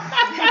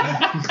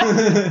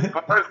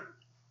 But,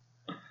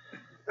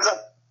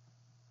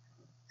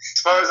 as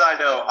far as I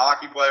know,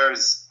 hockey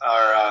players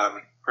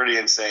are pretty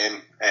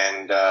insane,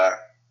 and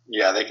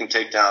yeah, they can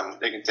take down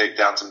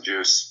some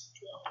juice.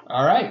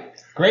 All right.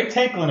 Great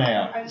take,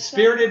 Linnea.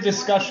 Spirited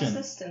discussion.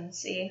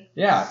 Consistency.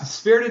 Yeah,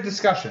 spirited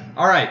discussion.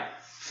 All right.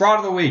 Fraud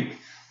of the week.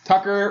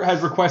 Tucker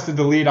has requested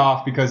the lead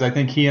off because I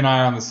think he and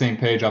I are on the same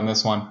page on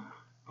this one.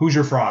 Who's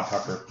your fraud,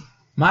 Tucker?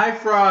 My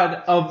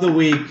fraud of the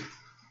week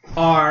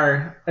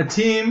are a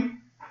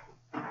team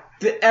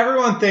that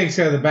everyone thinks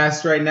are the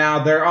best right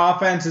now. Their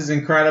offense is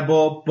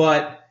incredible,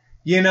 but,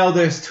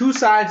 there's two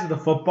sides of the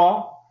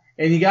football,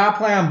 and you got to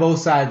play on both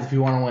sides if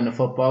you want to win a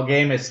football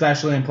game,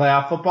 especially in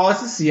playoff football.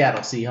 It's the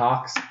Seattle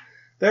Seahawks.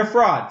 They're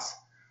frauds.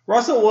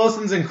 Russell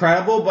Wilson's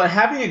incredible, but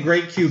having a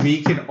great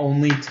QB can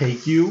only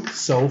take you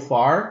so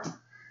far.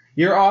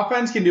 Your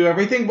offense can do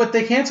everything, but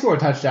they can't score a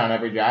touchdown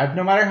every drive,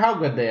 no matter how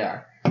good they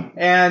are.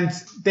 And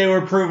they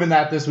were proven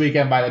that this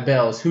weekend by the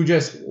Bills, who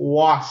just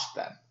washed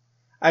them.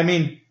 I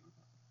mean,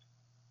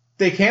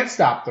 they can't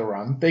stop the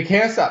run. They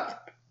can't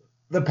stop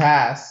the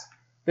pass.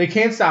 They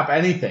can't stop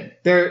anything.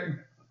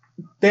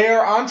 They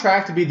are on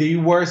track to be the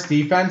worst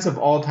defense of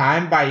all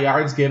time by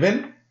yards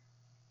given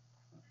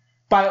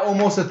by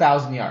almost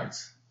 1,000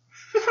 yards.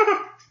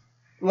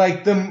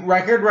 Like, the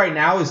record right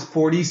now is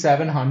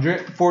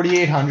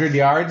 4,800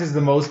 yards is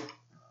the most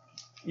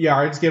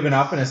yards given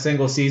up in a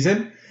single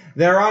season.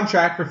 They're on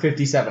track for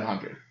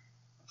 5,700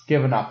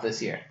 given up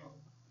this year.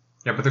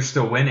 Yeah, but they're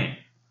still winning.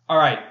 All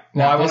right.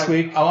 Well, Not I this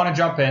week. want to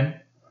jump in.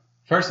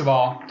 First of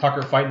all,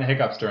 Tucker fighting the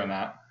hiccups during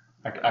that.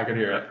 I could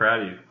hear I'm it.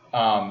 proud of you.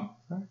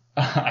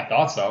 I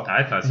thought so.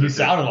 I thought so. You too.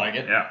 sounded like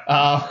it.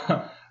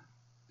 Yeah.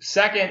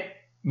 Second,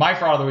 my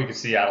fraud of the week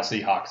is Seattle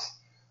Seahawks.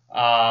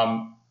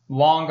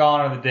 Long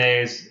gone are the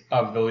days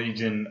of the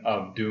Legion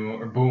of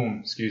Doom, or Boom,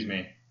 excuse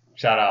me.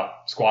 Shout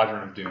out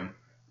Squadron of Doom.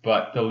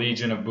 But the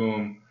Legion of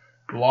Boom,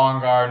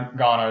 long gone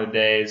are the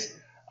days.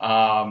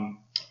 They're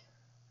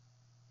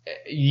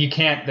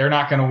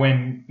not going to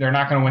win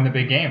the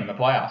big game in the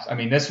playoffs. I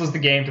mean, this was the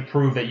game to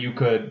prove that you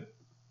could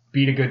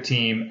beat a good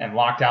team and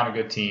lock down a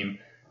good team.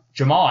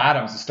 Jamal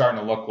Adams is starting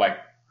to look like,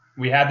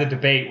 we had the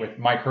debate with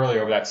Mike Hurley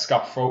over that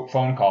scuffed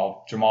phone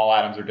call, Jamal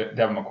Adams or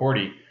Devin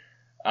McCourty.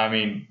 I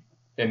mean,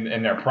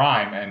 in their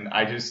prime, and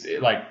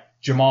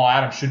Jamal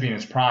Adams should be in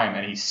his prime,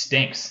 and he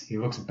stinks. He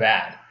looks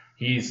bad.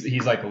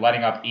 He's like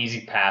letting up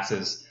easy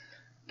passes.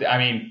 I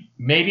mean,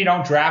 maybe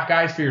don't draft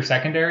guys for your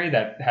secondary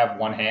that have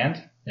one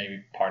hand.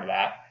 Maybe part of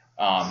that.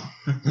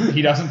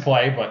 He doesn't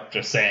play, but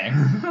just saying.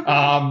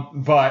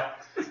 But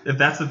if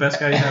that's the best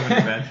guy you have on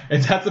your bench.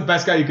 if that's the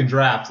best guy you can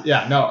draft,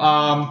 yeah,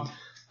 no.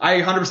 I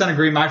 100%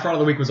 agree. My fraud of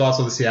the week was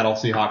also the Seattle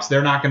Seahawks.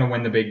 They're not going to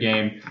win the big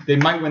game. They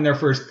might win their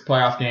first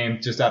playoff game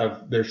just out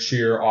of their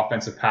sheer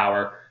offensive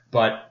power,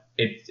 but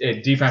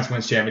defense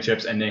wins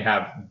championships, and they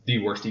have the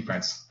worst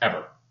defense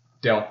ever.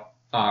 Dale,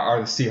 are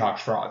the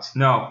Seahawks frauds?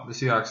 No, the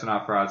Seahawks are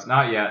not frauds.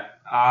 Not yet.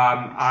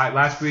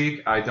 Last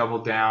week, I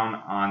doubled down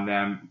on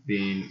them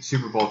being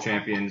Super Bowl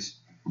champions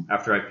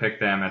after I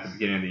picked them at the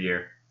beginning of the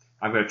year.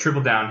 I'm going to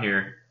triple down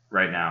here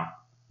right now.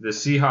 The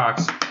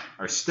Seahawks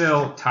are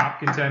still top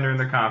contender in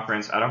the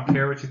conference. I don't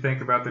care what you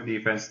think about their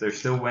defense. They're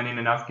still winning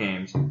enough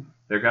games.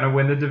 They're going to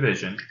win the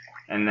division,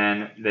 and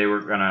then they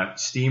were going to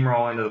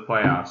steamroll into the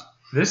playoffs.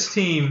 This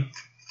team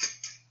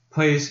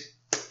plays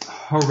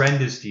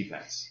horrendous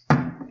defense.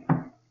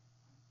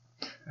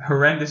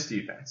 Horrendous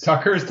defense.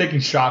 Tucker is taking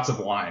shots of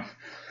wine.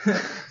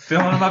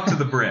 Filling them up to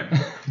the brim.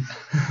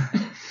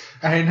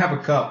 I didn't have a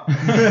cup.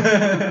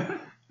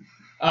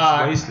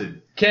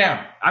 Wasted.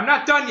 Cam. I'm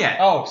not done yet.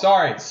 Oh,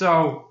 sorry.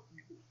 So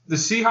the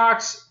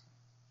Seahawks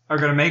are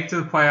going to make it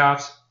to the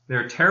playoffs.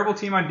 They're a terrible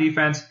team on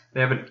defense.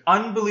 They have an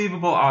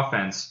unbelievable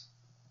offense.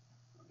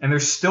 And they're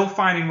still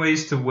finding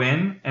ways to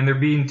win. And they're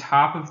being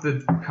top of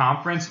the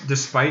conference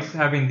despite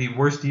having the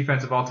worst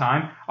defense of all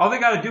time. All they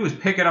got to do is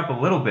pick it up a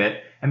little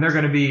bit. And they're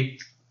going to be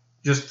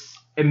just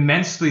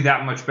immensely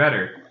that much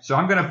better. So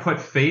I'm going to put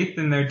faith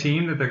in their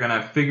team that they're going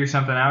to figure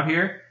something out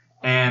here.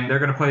 And they're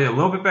going to play a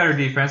little bit better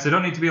defense. They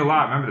don't need to be a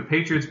lot. Remember, the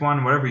Patriots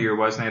won whatever year it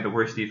was, and they had the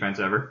worst defense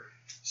ever.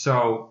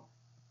 So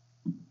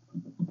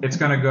it's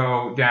going to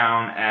go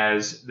down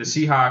as the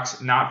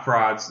Seahawks, not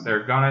frauds.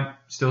 They're going to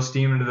still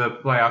steam into the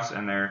playoffs,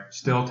 and they're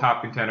still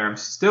top contender. I'm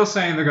still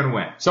saying they're going to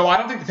win. So I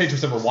don't think the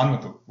Patriots ever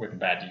won with a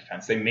bad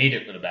defense. They made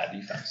it with a bad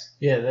defense.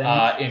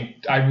 Yeah.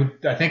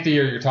 I think the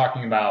year you're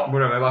talking about.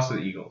 Whatever, they lost to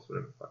the Eagles.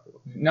 Whatever the fuck it was.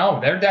 No,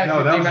 their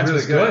defense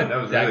was really good.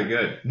 That was really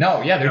good.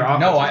 No, yeah, Their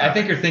offense was I bad.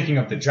 think you're thinking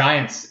of the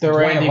Giants. The in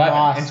Randy 2011.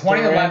 Moss. In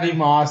 2011, The Randy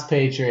Moss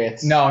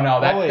Patriots. No,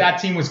 wait.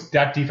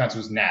 that defense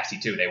was nasty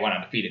too. They went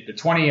undefeated. The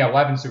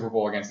 2011 Super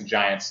Bowl against the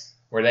Giants,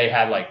 where they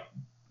had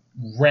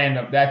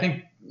random. I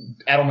think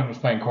Edelman was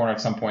playing corner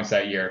at some points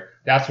that year.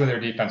 That's where their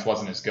defense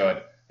wasn't as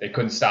good. They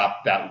couldn't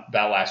stop that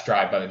last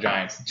drive by the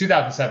Giants. The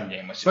 2007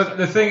 game was. But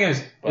the thing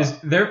is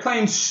they're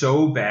playing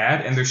so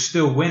bad and they're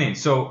still winning.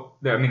 So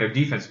their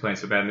defense is playing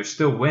so bad and they're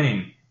still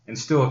winning and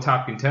still a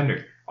top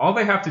contender. All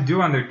they have to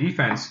do on their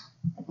defense,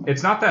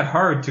 it's not that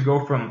hard to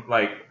go from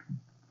like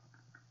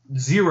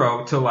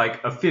 0 to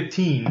like a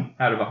 15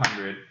 out of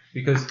 100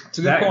 because it's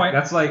a good point.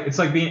 That's like it's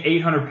like being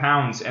 800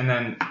 pounds and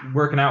then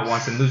working out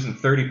once and losing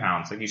 30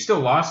 pounds. Like you still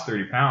lost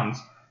 30 pounds.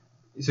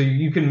 So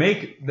you can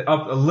make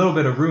up a little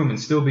bit of room and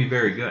still be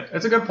very good.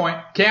 That's a good point.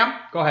 Cam,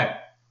 go ahead.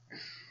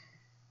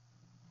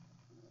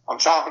 I'm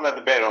chomping at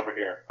the bit over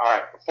here. All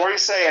right, before you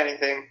say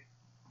anything,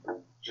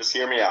 just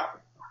hear me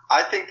out.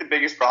 I think the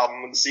biggest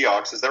problem with the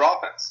Seahawks is their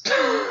offense.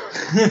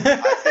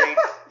 I think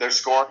they're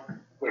scoring.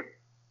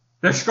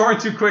 They're scoring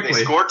too quickly.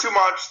 They score too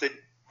much.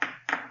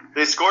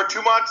 They score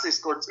too much. They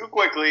score too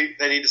quickly.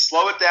 They need to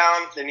slow it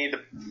down. They need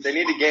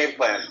a game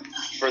plan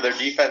for their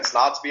defense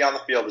not to be on the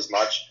field as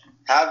much.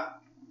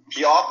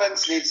 The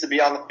offense needs to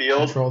be on the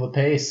field. Control the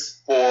pace.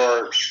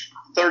 For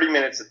 30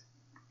 minutes.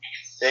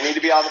 They need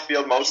to be on the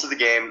field most of the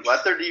game.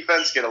 Let their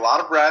defense get a lot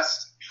of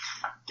rest.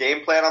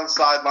 Game plan on the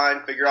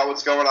sideline. Figure out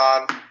what's going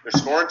on. They're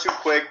scoring too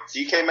quick.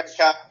 DK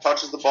Metcalf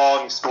touches the ball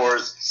and he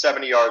scores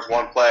 70 yards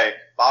one play.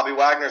 Bobby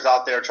Wagner's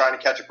out there trying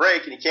to catch a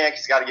break and he can't because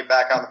he's got to get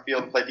back on the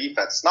field and play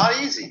defense. It's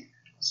not easy.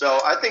 So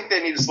I think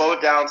they need to slow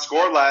it down,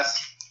 score less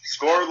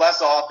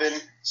often,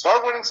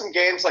 start winning some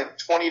games like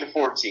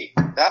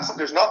 20-14.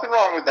 There's nothing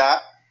wrong with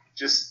that.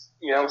 Just,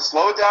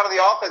 slow it down to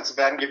the offensive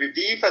end, give your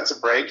defense a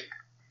break.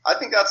 I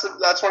think that's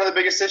one of the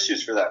biggest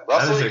issues for them.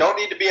 Russell, you don't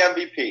need to be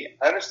MVP.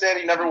 I understand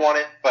he never won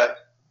it, but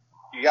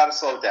you got to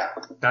slow it down.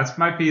 That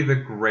might be the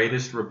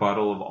greatest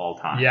rebuttal of all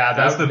time. Yeah,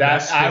 that's the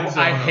best.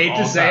 I hate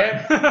to say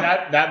it.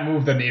 That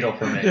moved the needle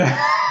for me. Yeah.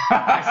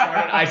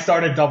 I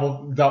started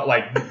double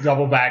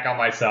back on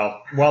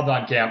myself. Well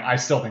done, Cam. I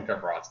still think they're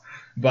frauds,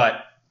 but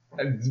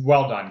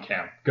well done,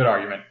 Cam. Good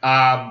argument.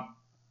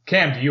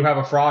 Cam, do you have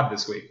a fraud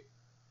this week?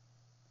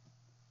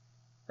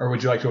 Or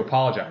would you like to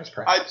apologize,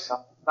 perhaps? I'm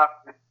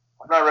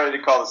not ready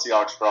to call the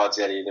Seahawks frauds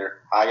yet either.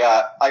 I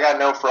got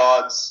no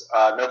frauds,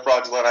 no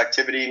fraudulent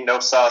activity, no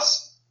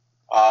sus.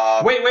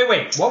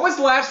 Wait. What was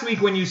last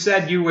week when you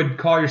said you would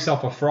call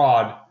yourself a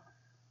fraud?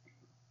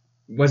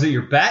 Was it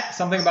your bet?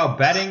 Something about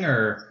betting,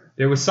 or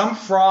there was some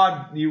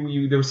fraud?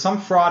 There was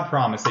some fraud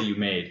promise that you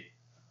made.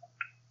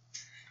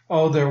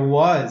 Oh, there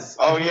was.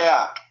 Oh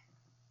yeah.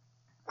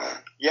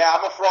 Yeah,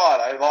 I'm a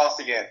fraud. I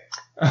lost again.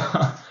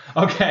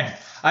 Okay.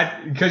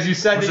 Because you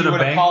said that you would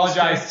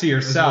apologize to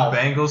yourself.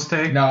 Was it a Bengals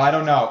take? No, I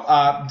don't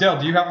know. Dill,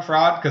 do you have a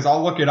fraud? Because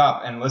I'll look it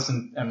up and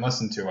listen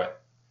to it.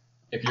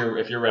 If you're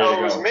ready to go.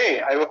 It was me.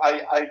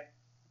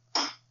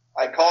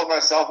 I called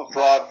myself a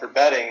fraud for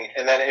betting,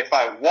 and then if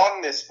I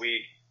won this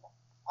week,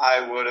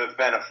 I would have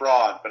been a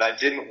fraud, but I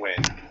didn't win,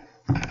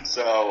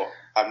 so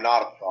I'm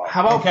not a fraud.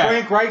 How about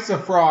Frank Reich's a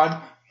fraud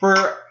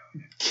for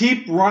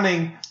keep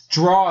running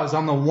draws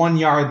on the 1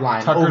 yard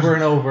line over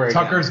and over again.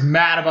 Tucker's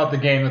mad about the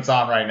game that's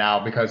on right now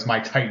because my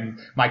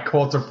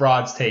Colts are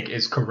frauds take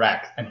is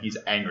correct, and he's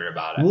angry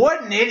about it.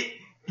 What an idiot.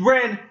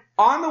 Ran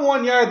on the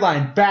 1 yard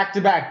line,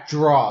 back-to-back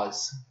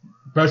draws.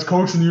 Best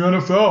coach in the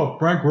NFL,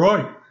 Frank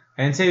Reich.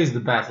 I didn't say he was the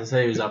best. I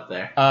said he was up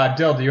there.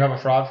 Dill, do you have a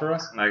fraud for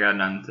us? I got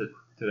none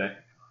today.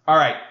 All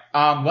right.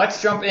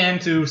 Let's jump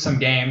into some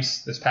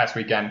games this past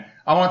weekend.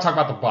 I want to talk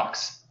about the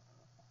Bucs.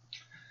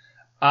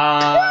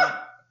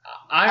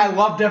 I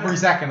loved every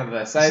second of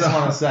this. I just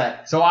want to say.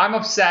 So I'm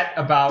upset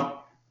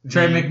about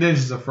Trey McNish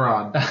is a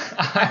fraud.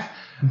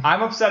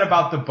 I'm upset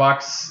about the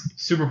Bucs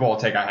Super Bowl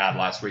take I had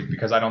last week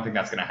because I don't think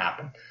that's going to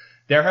happen.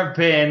 There have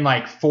been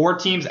like 4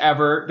 teams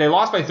ever. They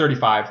lost by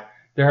 35.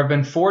 There have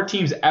been 4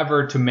 teams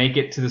ever to make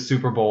it to the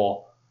Super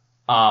Bowl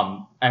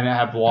and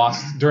have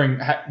lost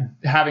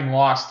having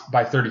lost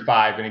by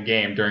 35 in a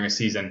game during a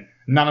season.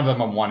 None of them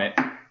have won it.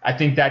 I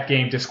think that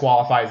game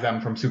disqualifies them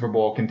from Super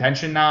Bowl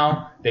contention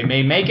now. They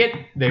may make it.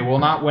 They will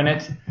not win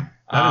it.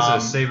 That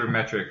is a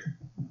sabermetric.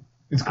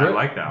 It's great. I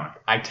like that one.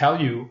 I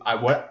tell you,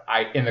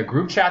 in the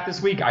group chat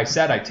this week, I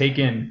said I take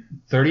in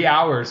 30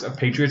 hours of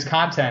Patriots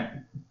content.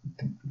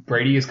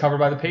 Brady is covered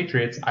by the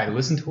Patriots. I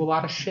listen to a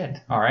lot of shit.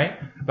 All right?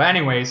 But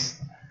anyways,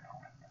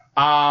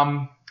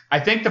 I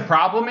think the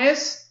problem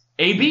is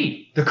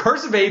AB. The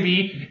curse of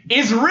AB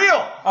is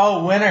real.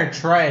 Oh, winner,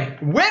 Trey.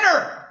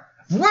 Winner,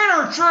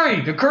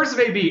 Trey. The curse of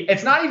AB.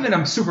 It's not even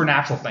a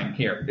supernatural thing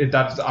here.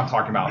 That's what I'm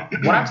talking about.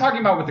 What I'm talking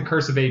about with the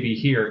curse of AB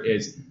here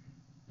is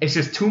it's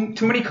just too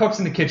many cooks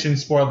in the kitchen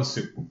spoil the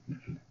soup.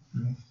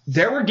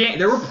 There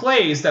were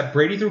plays that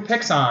Brady threw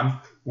picks on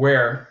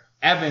where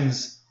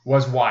Evans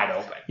was wide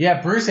open.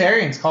 Yeah, Bruce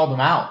Arians called him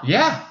out.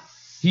 Yeah,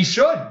 he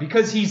should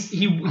because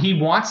he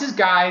wants his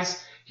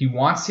guys. He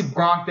wants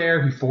Gronk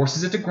there. He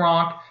forces it to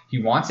Gronk.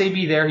 He wants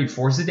AB there. He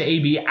forces it to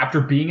AB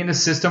after being in the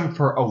system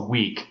for a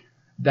week.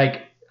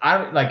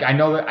 I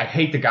know that I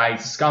hate the guy.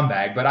 He's a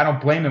scumbag, but I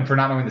don't blame him for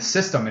not knowing the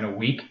system in a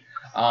week.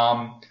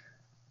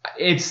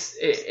 It's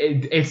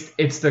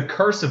the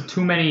curse of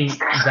too many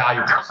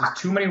valuables. There's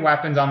too many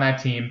weapons on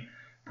that team.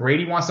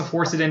 Brady wants to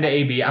force it into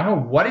AB. I don't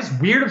know what his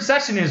weird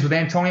obsession is with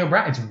Antonio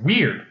Brown. It's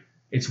weird.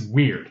 It's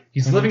weird.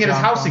 He's living in his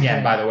house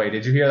again, by the way.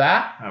 Did you hear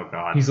that? Oh,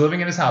 God. He's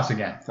living in his house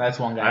again. That's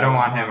one guy. I don't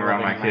want him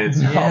around my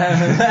kids.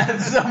 Yeah,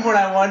 that's someone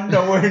I want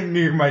nowhere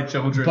near my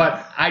children.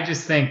 But I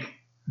just think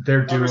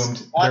they're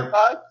doomed.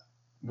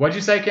 What'd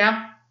you say,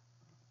 Cam?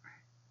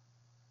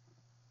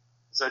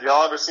 So, have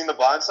y'all ever seen The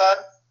Blind Side?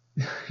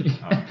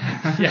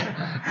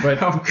 Yeah, but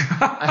Oh,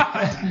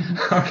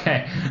 God.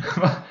 okay.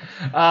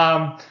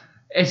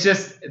 It's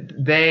just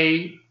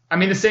the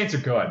Saints are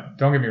good.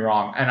 Don't get me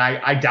wrong, and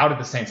I doubted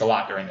the Saints a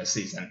lot during this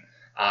season.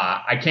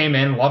 I came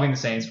in loving the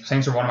Saints.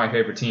 Saints are one of my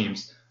favorite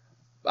teams.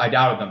 I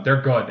doubted them.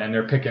 They're good, and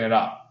they're picking it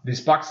up.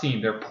 This Bucs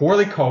team, they're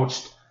poorly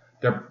coached.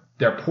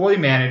 They're poorly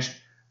managed.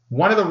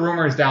 One of the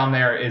rumors down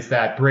there is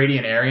that Brady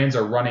and Arians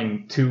are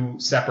running two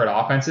separate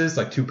offenses,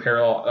 like two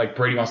parallel. Like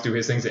Brady wants to do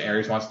his things and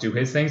Arians wants to do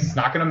his things. It's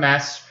not going to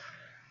mess.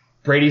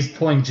 Brady's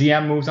pulling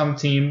GM moves on the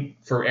team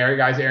for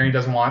guys Arians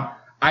doesn't want.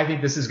 I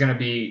think this is going to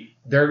be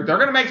they're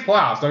going to make the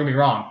playoffs. Don't get me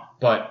wrong,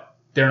 but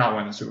they're not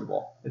winning the Super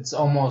Bowl. It's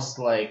almost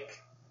like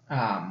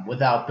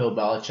without Bill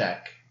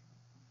Belichick,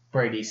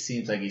 Brady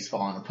seems like he's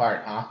falling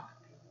apart, huh?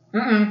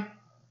 Mm-mm.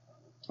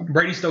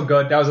 Brady's still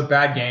good. That was a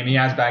bad game. He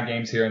has bad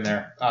games here and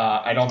there.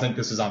 I don't think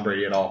this is on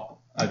Brady at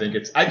all. I think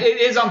it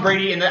is on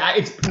Brady, and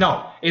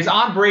it's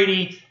on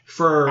Brady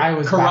for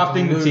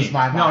corrupting the team.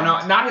 No,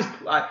 not his.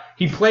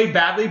 He played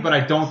badly, but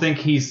I don't think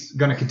he's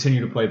going to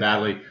continue to play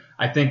badly.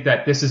 I think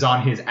that this is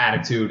on his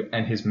attitude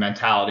and his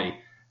mentality,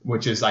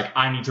 which is like,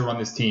 I need to run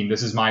this team.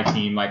 This is my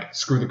team. Like,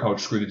 screw the coach,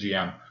 screw the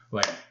GM,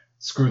 like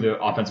screw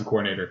the offensive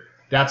coordinator.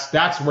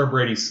 That's where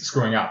Brady's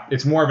screwing up.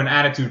 It's more of an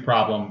attitude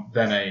problem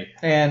than a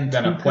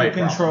play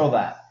control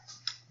problem.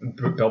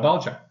 That. Bill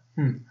Belichick.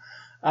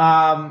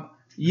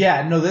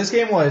 Yeah, no, this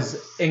game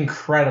was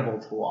incredible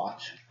to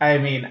watch. I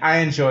mean, I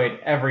enjoyed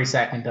every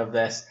second of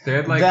this.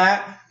 They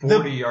had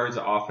 40 yards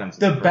of offense.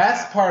 The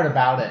best part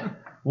about it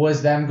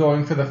was them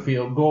going for the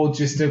field goal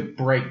just to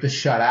break the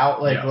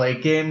shutout,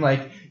 late game.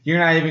 Like, you're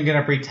not even going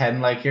to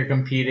pretend like you're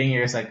competing.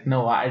 You're just like,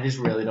 no, I just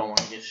really don't want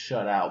to get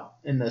shut out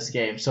in this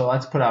game. So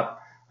let's put up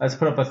a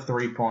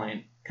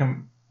 3-point.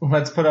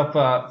 Let's put up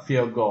a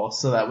field goal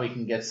so that we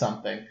can get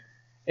something.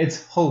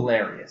 It's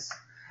hilarious.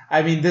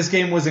 I mean, this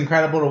game was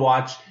incredible to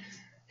watch.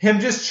 Him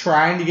just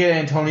trying to get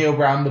Antonio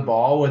Brown the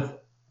ball with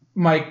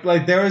Mike.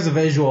 Like, there was a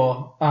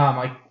visual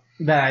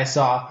that I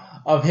saw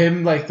of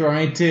him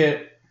throwing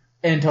to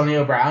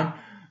Antonio Brown.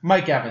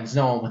 Mike Evans,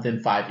 no one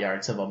within 5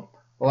 yards of him.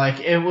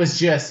 Like, it was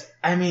just,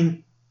 I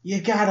mean,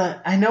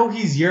 I know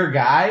he's your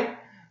guy,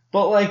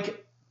 but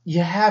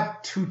you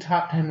have 2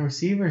 top 10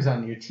 receivers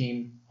on your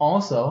team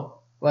also.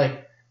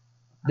 Like,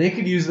 they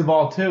could use the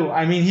ball too.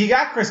 I mean, he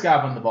got Chris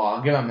Godwin the ball.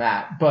 I'll give him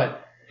that. But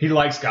he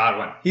likes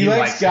Godwin. He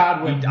likes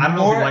Godwin. I don't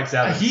know if he likes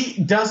Evans.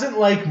 He doesn't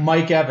like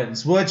Mike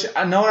Evans, which,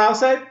 know what I'll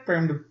say?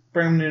 Bring him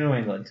to New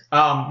England.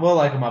 We'll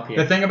like him up here.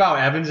 The thing about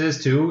Evans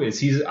is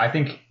I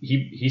think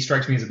he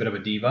strikes me as a bit of a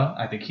diva.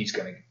 I think he's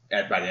going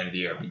to, by the end of the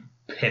year, be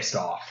pissed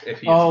off if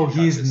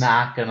he's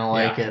not going to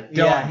like it.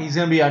 Yeah, he's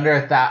going to be under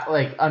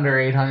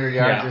 800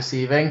 yards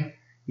receiving.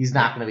 He's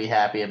not going to be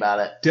happy about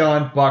it.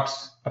 Dylan,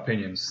 Bucs,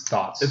 opinions,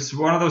 thoughts. It's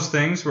one of those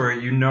things where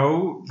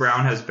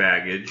Brown has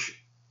baggage,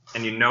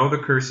 and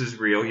the curse is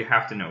real. You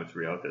have to know it's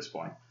real at this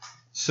point.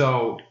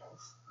 So,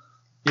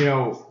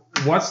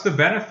 what's the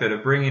benefit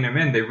of bringing him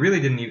in? They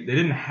really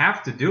didn't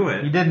have to do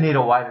it. You didn't need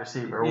a wide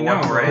receiver.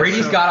 Right?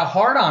 Brady's got a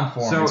hard on for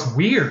him. So, it's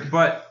weird.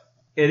 But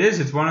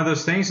it's one of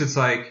those things. It's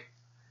like,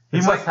 he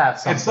must have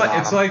something. It's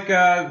like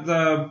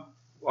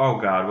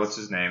what's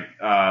his name?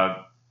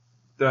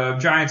 The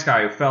Giants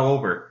guy who fell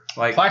over.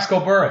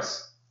 Plaxico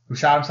Burress, who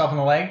shot himself in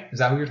the leg. Is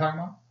that who you're talking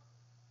about?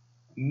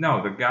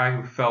 No, the guy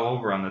who fell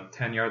over on the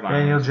 10-yard line.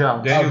 Daniel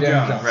Jones. Daniel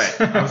Jones.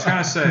 Right. I was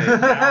gonna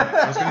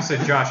say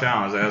Josh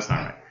Allen. I was like, that's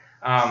not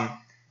right.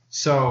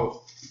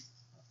 So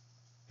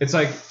it's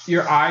like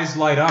your eyes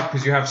light up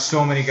because you have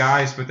so many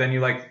guys, but then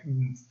you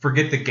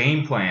forget the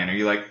game plan, or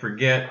you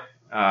forget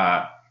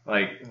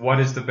what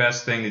is the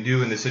best thing to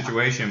do in this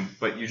situation.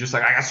 But you're just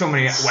I got so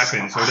many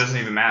weapons, so it doesn't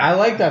even matter. I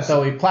like that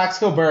though. He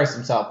Plaxico Burress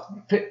himself.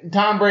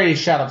 Tom Brady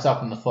shot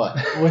himself in the foot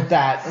with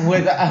that.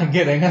 With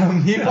getting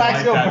him, he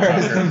Plaxico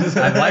Burress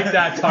himself. I like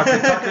that, Tucker.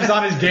 Tucker's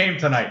on his game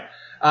tonight.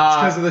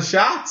 Because of the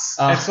shots.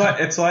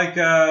 It's like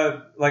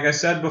I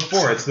said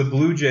before. It's the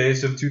Blue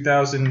Jays of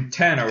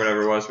 2010 or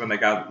whatever it was when they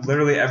got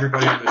literally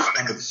everybody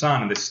under the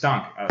sun and they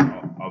stunk.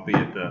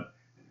 Albeit the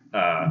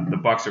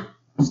Bucs are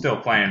still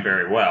playing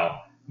very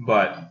well,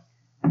 but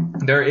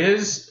there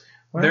is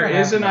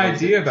an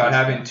idea about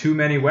having too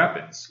many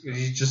weapons. You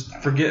just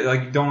forget,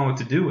 you don't know what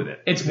to do with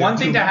it. It's one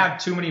thing to have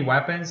too many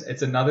weapons.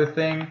 It's another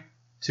thing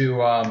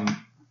to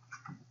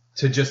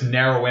just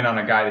narrow in on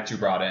a guy that you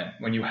brought in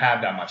when you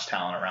have that much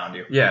talent around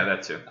you. Yeah,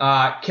 that too.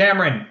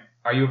 Cameron,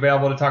 are you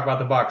available to talk about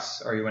the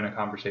Bucs? Are you in a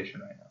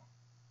conversation right now?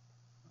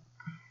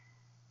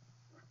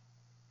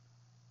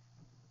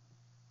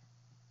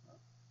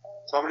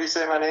 Somebody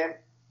say my name?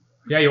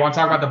 Yeah, you want to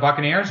talk about the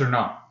Buccaneers or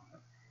no?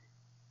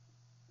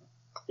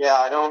 Yeah,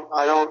 I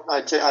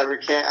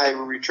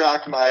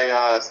retract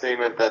my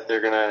statement that they're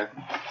gonna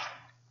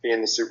be in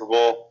the Super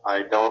Bowl.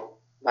 I no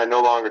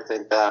longer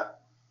think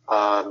that.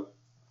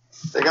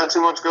 They got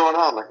too much going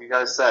on, like you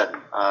guys said.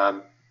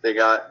 They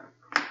got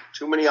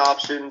too many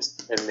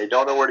options, and they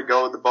don't know where to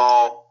go with the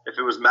ball. If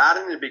it was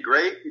Madden, it'd be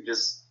great. You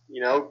just,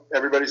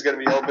 everybody's going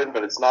to be open,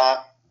 but it's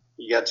not.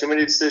 You got too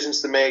many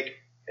decisions to make,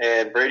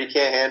 and Brady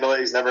can't handle it.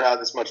 He's never had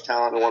this much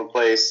talent in one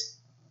place.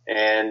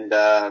 And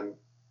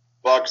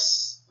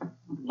Bucks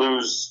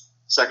lose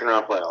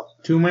second-round playoffs.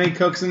 Too many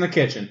cooks in the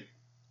kitchen.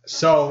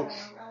 So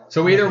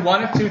either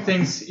one of two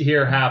things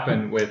here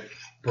happen with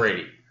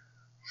Brady.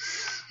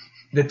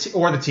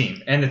 Or the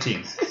team, and the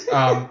teams.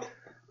 Oh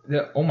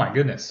my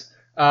goodness.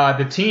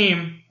 The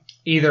team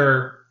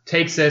either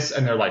takes this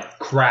and they're like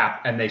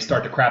crap and they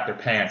start to crap their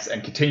pants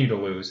and continue to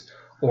lose,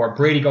 or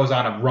Brady goes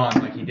on a run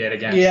like he did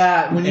against.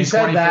 Yeah, when you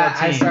said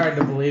that, I started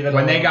to believe it.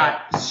 When they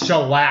got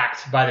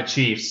shellacked by the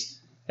Chiefs,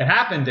 it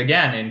happened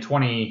again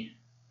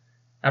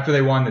after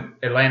they won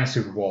the Atlanta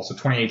Super Bowl, so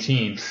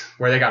 2018,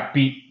 where they got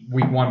beat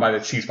week 1 by the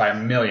Chiefs by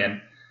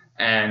 1,000,000,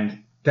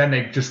 and then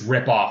they just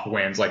rip off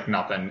wins like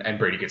nothing, and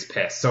Brady gets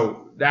pissed.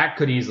 So that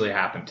could easily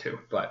happen too.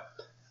 But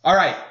all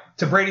right,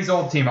 to Brady's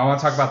old team, I want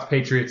to talk about the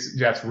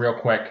Patriots-Jets real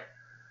quick.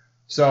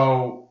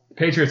 So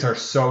Patriots are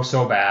so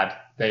bad.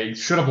 They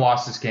should have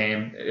lost this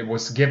game. It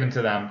was gifted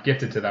to them.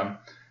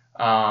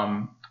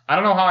 I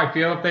don't know how I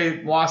feel if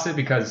they lost it,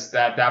 because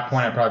at that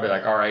point I'd probably be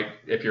like, all right,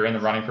 if you're in the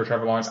running for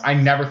Trevor Lawrence. I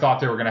never thought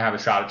they were going to have a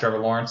shot at Trevor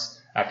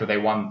Lawrence after they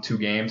won 2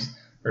 games.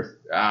 I've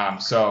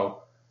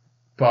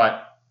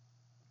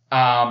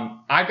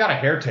got a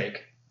hair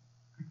take.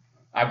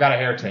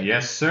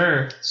 Yes,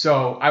 sir.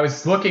 So I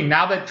was looking,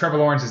 now that Trevor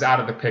Lawrence is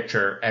out of the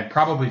picture, and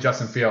probably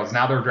Justin Fields,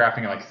 now they're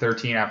drafting at like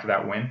 13 after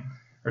that win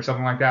or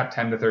something like that,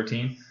 10 to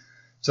 13.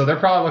 So they're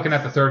probably looking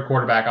at the third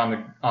quarterback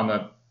on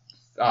the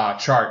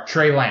chart,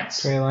 Trey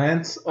Lance. Trey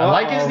Lance. I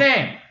like his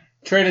name.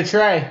 Trey to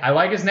Trey. I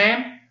like his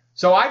name.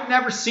 So I've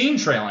never seen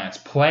Trey Lance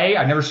play.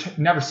 I've never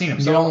seen him.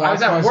 You So don't I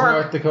was at work.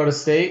 North Dakota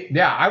State.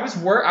 Yeah, I was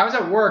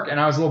at work and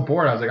I was a little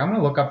bored. I was like, I'm going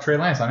to look up Trey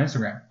Lance on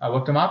Instagram. I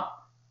looked him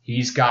up.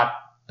 He's got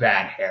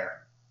bad hair.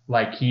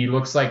 Like, he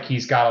looks like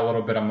he's got a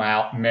little bit of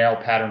male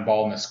pattern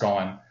baldness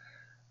going.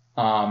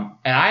 And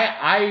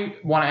I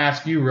want to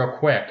ask you real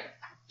quick,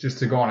 just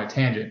to go on a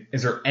tangent,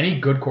 is there any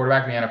good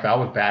quarterback in the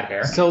NFL with bad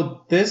hair?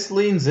 So this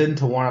leans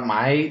into one of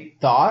my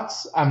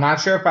thoughts. I'm not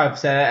sure if I've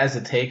said it as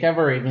a take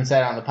ever or even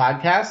said it on the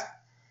podcast.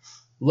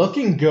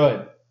 Looking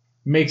good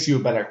makes you a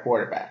better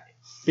quarterback,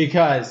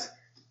 because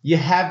you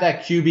have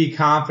that QB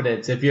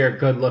confidence if you're a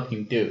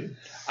good-looking dude.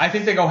 I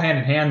think they go hand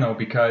in hand, though,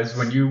 because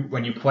when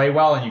you play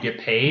well and you get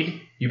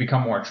paid, you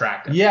become more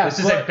attractive. Yeah, this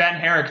is a Ben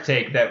Herrick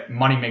take that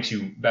money makes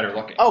you better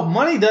looking. Oh,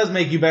 money does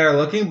make you better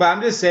looking, but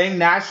I'm just saying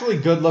naturally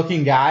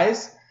good-looking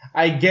guys,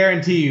 I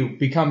guarantee you,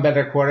 become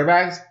better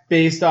quarterbacks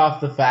based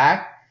off the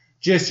fact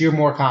just you're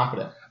more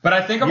confident. But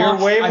I think you're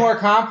way more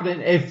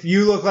confident if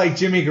you look like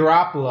Jimmy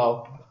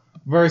Garoppolo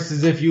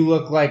versus if you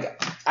look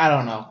like, I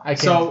don't know. I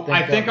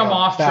think I'm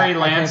off Trey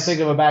Lance. I can't think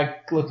of a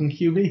bad-looking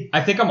QB.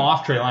 I think I'm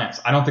off Trey Lance.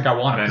 I don't think I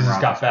want him because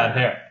he's got bad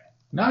hair.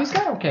 No, he's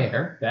got okay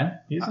hair, Ben.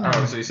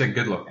 So you said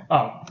good looking.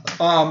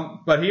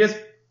 But he has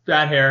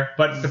bad hair.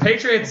 But the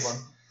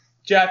Patriots,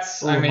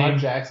 Jets, Lamar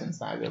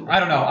Jackson's not good. I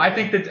don't know. I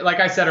think that, like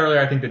I said earlier,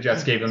 I think the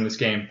Jets gave them this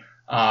game.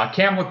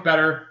 Cam looked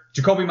better.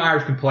 Jacoby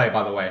Myers can play,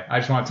 by the way. I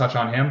just want to touch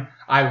on him.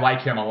 I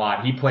like him a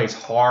lot. He plays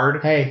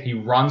hard. Hey. He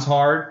runs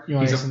hard. You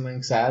want to hear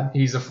something sad?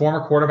 He's a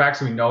former quarterback,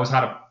 so he knows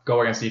how to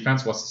go against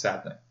defense. What's the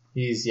sad thing?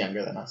 He's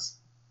younger than us.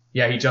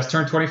 Yeah, he just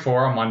turned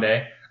 24 on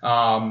Monday.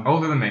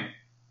 Older than me.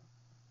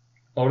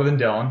 Older than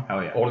Dylan.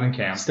 Hell yeah. Older than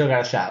Cam. Still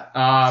got a shot.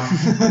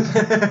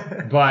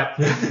 But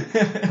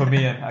put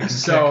me in.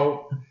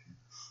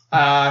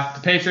 The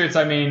Patriots,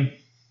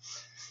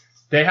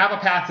 they have a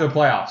path to the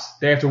playoffs.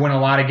 They have to win a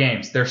lot of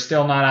games. They're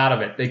still not out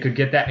of it. They could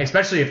get that,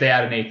 especially if they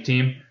add an 8th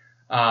team.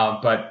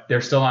 But they're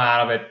still not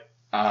out of it.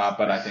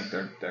 But I think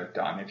they're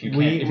done. If you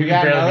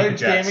got another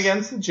game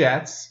against the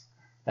Jets.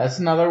 That's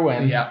another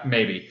win. Yeah,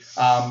 maybe.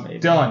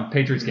 Dylan,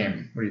 Patriots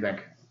game. What do you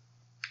think?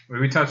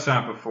 We touched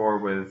on it before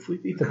with if we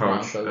beat the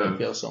coach Broncos, I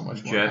feel so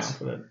much more Jets.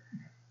 confident.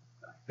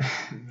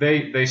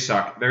 They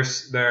suck.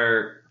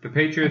 The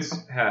Patriots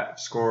have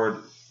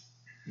scored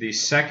the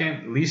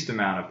second least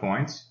amount of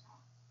points,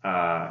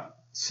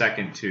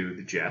 second to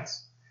the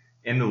Jets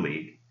in the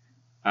league.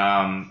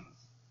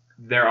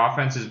 Their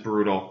offense is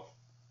brutal.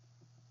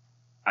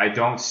 I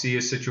don't see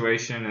a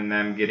situation in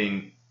them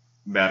getting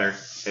better.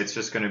 It's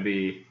just going to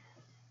be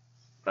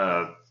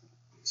a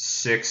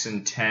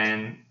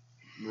 6-10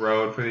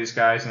 road for these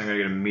guys, and they're going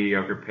to get a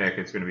mediocre pick.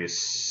 It's going to be a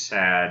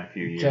sad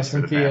few years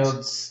Justin for the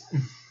Fields.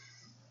 Pats.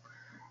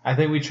 I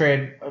think we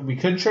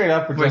could trade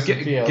up for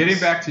Justin Fields. Getting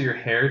back to your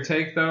hair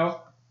take,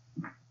 though,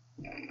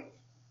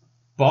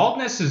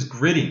 baldness is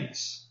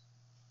grittiness.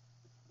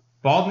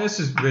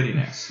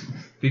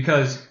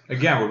 Because,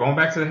 again, we're going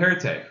back to the hair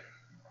take.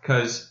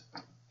 Because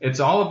it's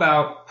all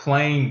about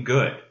playing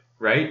good,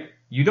 right?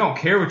 You don't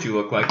care what you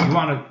look like.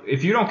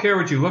 If you don't care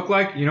what you look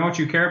like, you know what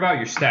you care about?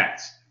 Your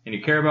stats. and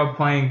you care about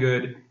playing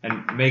good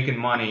and making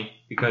money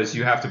because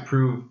you have to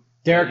prove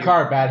Derek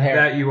Carr, bad hair.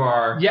 that you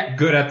are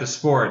good at the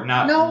sport,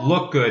 not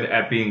look good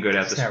at being good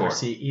at the sport.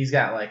 He's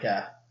got like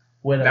a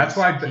widow's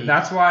peak.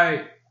 That's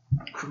why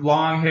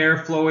long hair,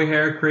 flowy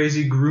hair,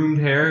 crazy groomed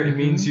hair, it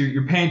means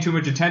you're paying too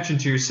much attention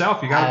to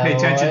yourself. You got to pay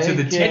attention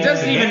to the team. It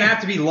doesn't even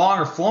have to be long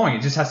or flowing.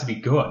 It just has to be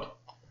good.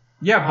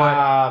 Yeah,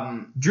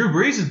 but Drew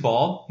Brees is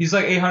bald. He's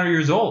like 800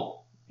 years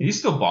old. He's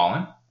still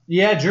balling.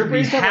 Yeah, Drew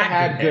Brees never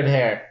had good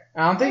hair.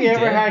 I don't think he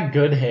ever had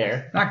good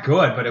hair. Not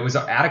good, but it was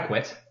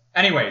adequate.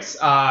 Anyways,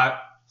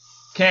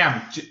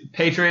 Cam,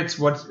 Patriots,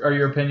 what are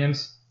your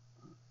opinions?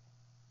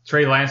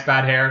 Trey Lance,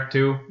 bad hair,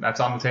 too. That's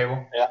on the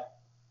table. Yeah.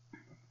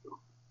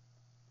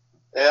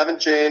 They haven't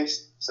changed.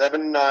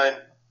 7-9.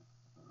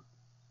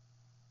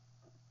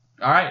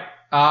 All right.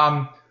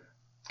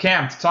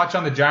 Cam, to touch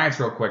on the Giants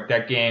real quick,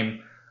 that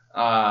game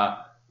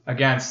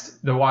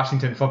against the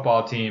Washington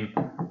football team.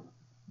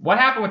 What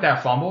happened with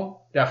that fumble?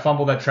 That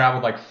fumble that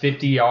traveled like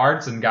 50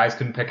 yards and guys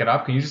couldn't pick it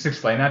up? Can you just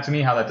explain that to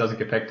me, how that doesn't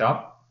get picked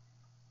up?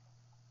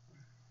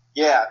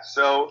 Yeah,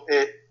 so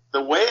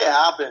the way it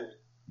happened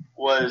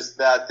was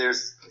that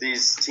there's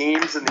these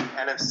teams in the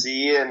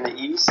NFC and the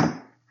East,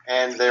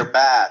 and they're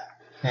bad.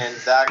 And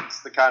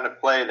that's the kind of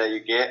play that you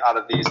get out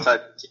of these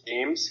type of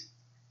teams.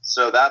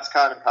 So that's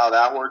kind of how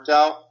that worked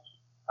out.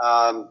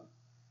 I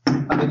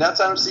mean,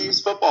 that's NFC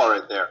East football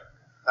right there.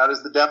 That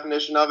is the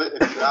definition of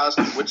it. If you ask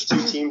which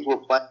two teams were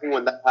playing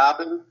when that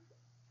happened,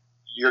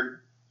 you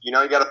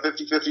got a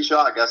 50-50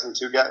 shot guessing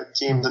two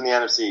teams in the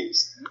NFC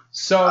East.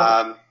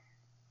 So,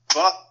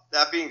 but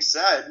that being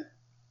said,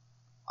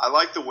 I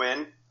like the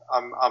win.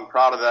 I'm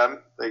proud of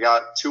them. They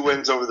got 2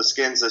 wins over the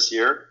Skins this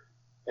year.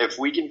 If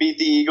we can beat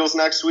the Eagles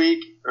next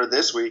week, or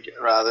this week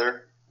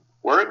rather,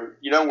 we're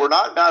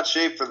not in bad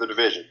shape for the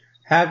division.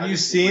 Have you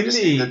seen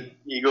the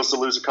Eagles to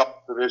lose a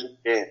couple of division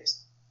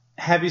games?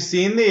 Have you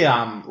seen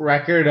the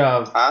record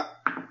of?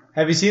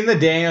 Have you seen the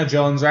Daniel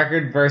Jones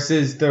record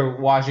versus the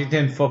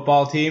Washington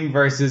football team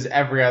versus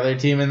every other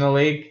team in the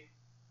league?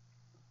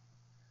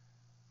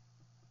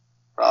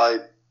 Probably.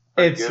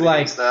 It's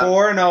like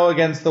 4-0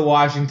 against the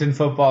Washington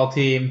football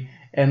team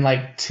and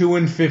like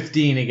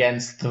 2-15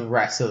 against the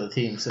rest of the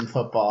teams in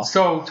football.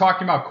 So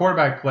talking about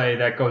quarterback play,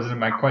 that goes into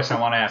my question I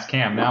want to ask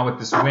Cam. Now with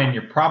this win,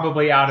 you're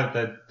probably out of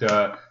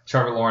the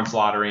Trevor Lawrence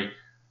lottery.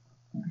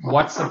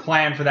 What's the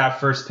plan for that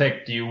first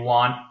pick? Do you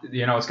want,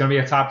 it's going to be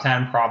a top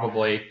 10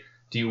 probably.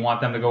 Do you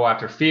want them to go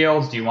after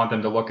Fields? Do you want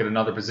them to look at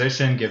another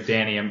position, give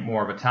Danny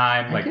more of a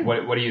time? Like,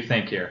 what do you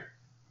think here?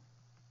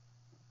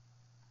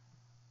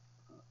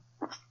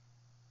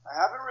 I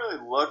haven't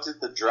really looked at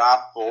the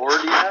draft board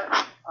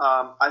yet.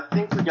 I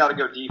think we got to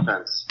go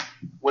defense.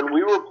 When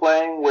we were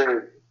playing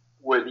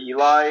with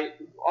Eli,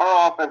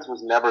 our offense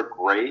was never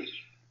great.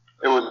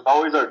 It was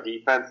always our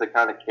defense that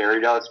kind of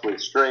carried us with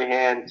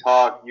Strahan,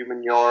 Tuck,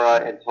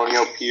 Umenyiora,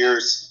 Antonio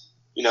Pierce,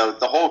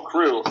 the whole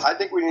crew. I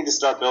think we need to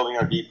start building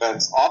our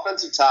defense.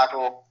 Offensive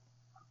tackle,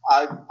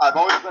 I've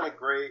always been a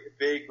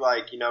big,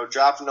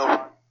 drafting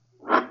over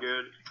really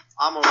good.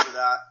 I'm over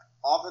that.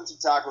 Offensive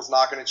tackle is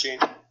not going to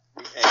change.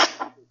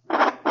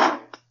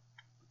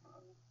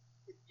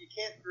 You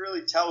can't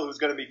really tell who's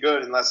going to be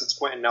good unless it's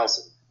Quentin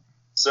Nelson.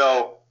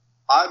 So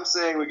I'm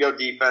saying we go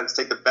defense,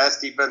 take the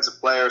best defensive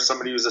player,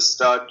 somebody who's a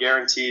stud,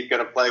 guaranteed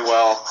going to play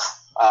well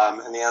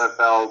in the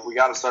NFL. We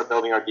got to start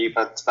building our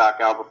defense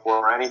back out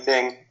before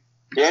anything.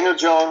 Daniel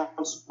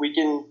Jones, we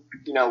can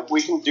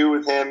do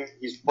with him.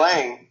 He's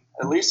playing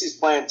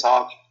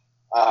tough.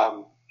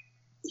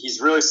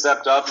 He's really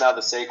stepped up now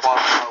that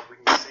Saquon. We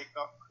can get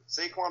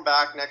Saquon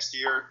back next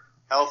year,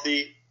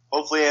 healthy.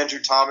 Hopefully Andrew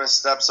Thomas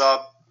steps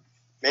up.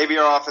 Maybe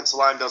our offensive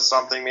line does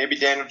something. Maybe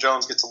Daniel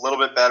Jones gets a little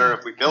bit better.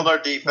 If we build our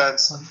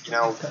defense,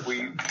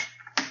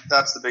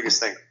 that's the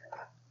biggest thing.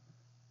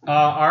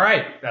 All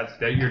right. That's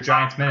your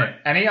Giants minute.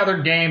 Any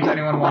other games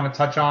anyone want to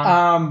touch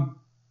on?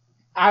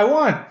 I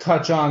want to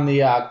touch on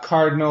the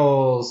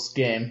Cardinals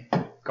game.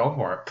 Go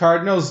for it.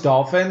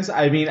 Cardinals-Dolphins.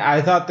 I mean,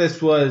 I thought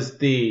this was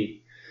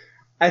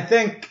I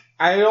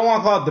don't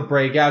want to call it the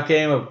breakout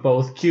game of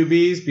both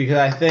QBs because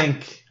I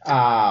think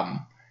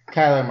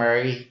Kyler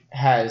Murray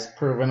has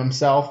proven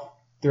himself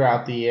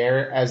throughout the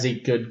year as a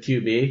good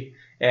QB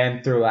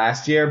and through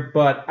last year.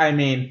 But, I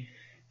mean,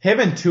 him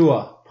and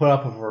Tua put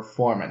up a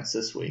performance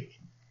this week.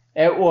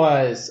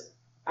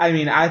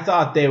 I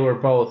thought they were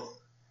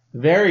both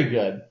very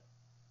good.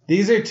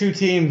 These are two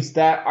teams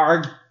that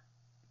are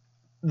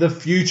the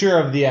future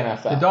of the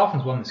NFL. The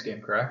Dolphins won this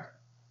game, correct?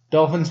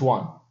 Dolphins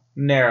won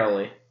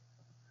narrowly,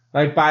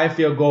 by a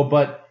field goal.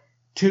 But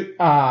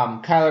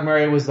Kyler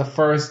Murray was the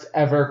first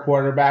ever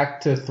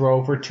quarterback to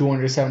throw for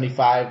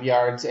 275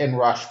 yards and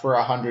rush for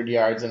 100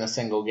 yards in a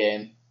single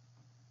game.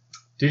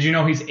 Did you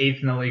know he's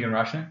 8th in the league in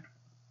rushing?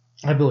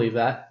 I believe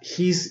that.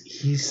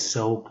 He's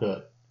so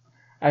good.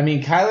 I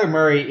mean, Kyler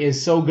Murray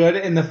is so good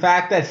in the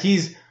fact that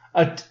he's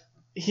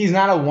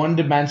not a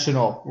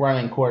one-dimensional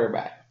running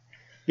quarterback.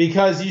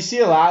 Because you see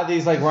a lot of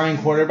these running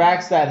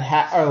quarterbacks that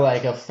are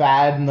a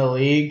fad in the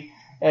league,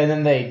 and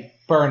then they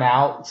burn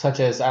out, such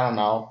as, I don't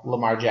know,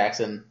 Lamar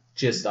Jackson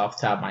just off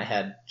the top of my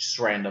head, just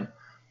random.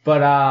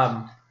 But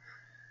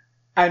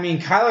I mean,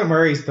 Kyler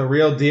Murray's the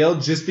real deal,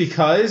 just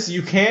because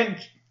you can't.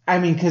 I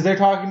mean, because they're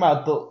talking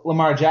about the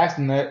Lamar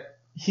Jackson. That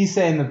he's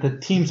saying that the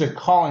teams are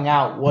calling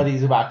out what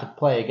he's about to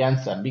play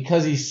against them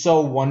because he's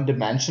so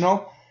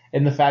one-dimensional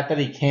in the fact that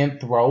he can't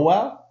throw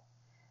well.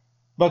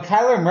 But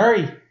Kyler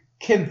Murray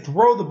can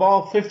throw the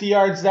ball 50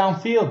 yards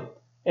downfield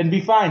and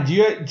be fine. Do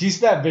you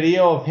see that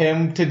video of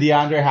him to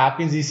DeAndre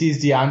Hopkins? He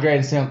sees DeAndre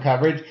in single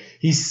coverage.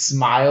 He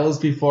smiles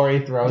before he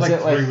throws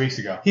it. Like 3 weeks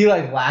ago. He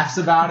laughs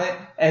about it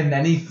and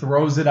then he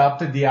throws it up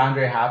to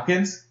DeAndre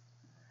Hopkins.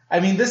 I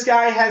mean, this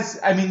guy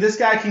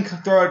can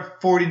throw it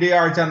 40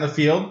 yards on the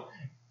field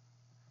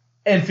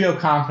and feel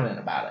confident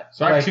about it.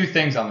 So I have 2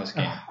 things on this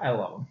game. I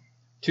love him.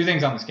 2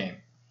 things on this game.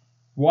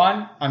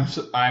 One,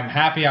 I'm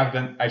happy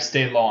I've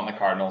stayed low on the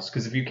Cardinals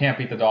because if you can't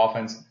beat the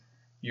Dolphins,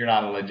 you're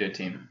not a legit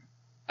team.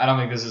 I don't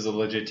think this is a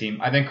legit team.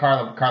 I think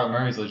Kyler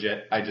Murray's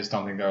legit. I just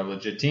don't think they're a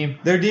legit team.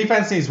 Their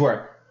defense needs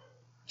work.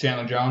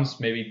 Chandler Jones,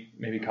 maybe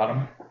cut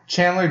him.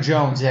 Chandler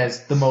Jones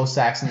has the most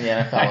sacks in the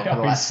NFL over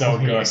the last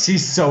 4 years.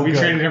 He's so good. We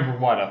traded him for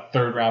what, a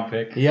 3rd-round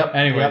pick? Yep.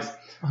 Anyways. Yep.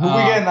 Who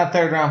we get in that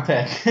 3rd-round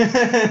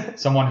pick?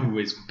 Someone who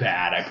is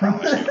bad, I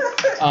promise you.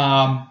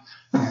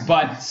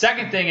 But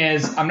second thing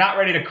is, I'm not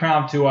ready to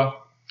crown Tua.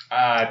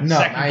 Second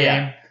game.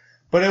 Yet.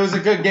 But it was a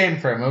good game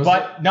for him.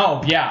 But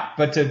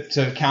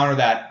to counter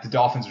that, the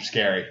Dolphins are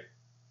scary.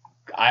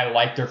 I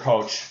like their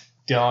coach.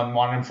 Dylan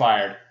wanted him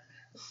fired.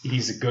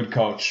 He's a good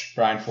coach,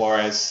 Brian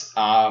Flores.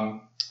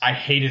 I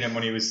hated him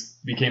when he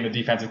became the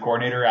defensive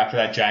coordinator after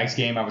that Jags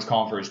game. I was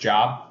calling for his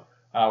job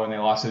when they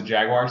lost to the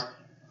Jaguars.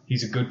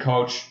 He's a good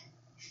coach.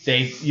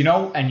 You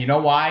know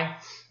why?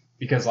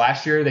 Because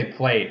last year they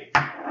played.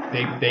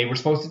 They were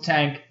supposed to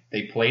tank.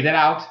 They played it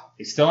out.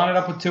 They still ended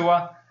up with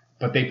Tua,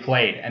 but they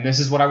played. And this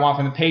is what I want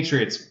from the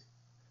Patriots.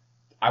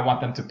 I want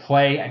them to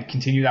play and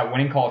continue that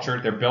winning culture.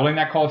 They're building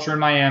that culture in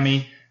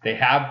Miami. They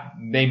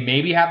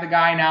maybe have the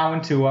guy now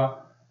in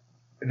Tua.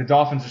 The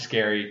Dolphins are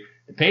scary.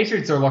 The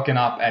Patriots are looking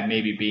up at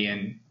maybe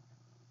being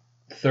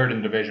 3rd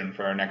in the division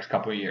for our next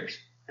couple of years.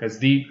 Because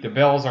the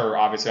Bills are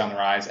obviously on the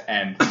rise,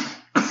 and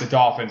the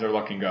Dolphins are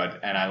looking good,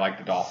 and I like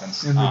the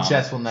Dolphins. And the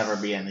Jets will never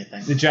be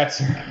anything. The Jets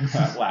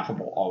are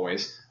laughable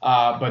always.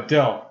 But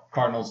Dill,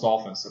 Cardinals,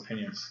 Dolphins,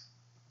 opinions.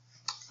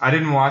 I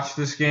didn't watch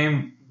this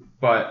game,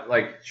 but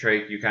like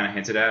Trey, you kind of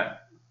hinted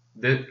at,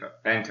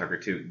 and Tucker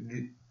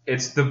too,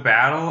 it's the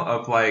battle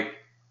of like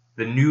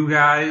the new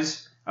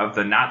guys of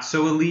the not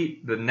so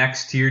elite, the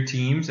next tier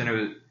teams,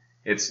 and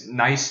it's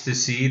nice to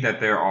see that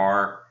there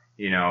are,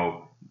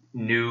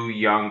 new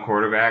young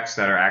quarterbacks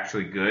that are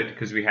actually good,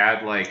 because we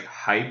had like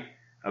hype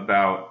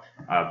about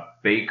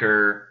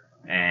Baker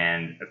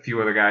and a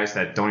few other guys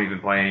that don't even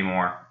play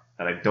anymore,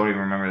 that I don't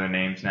even remember their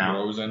names now.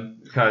 Rosen.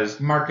 Because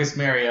Marcus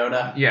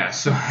Mariota. Yeah,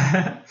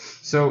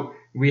 so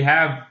we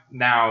have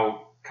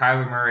now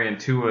Kyler Murray and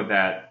Tua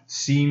that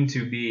seem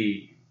to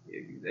be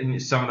in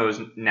some of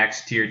those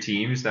next tier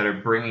teams that are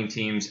bringing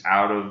teams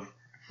out of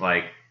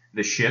like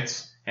the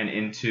shits and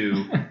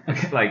into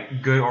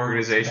like good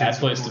organizations. Bad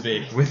place to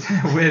be. With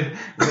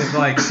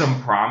like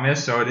some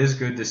promise. So it is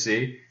good to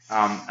see.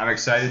 I'm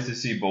excited to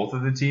see both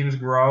of the teams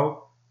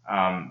grow.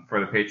 For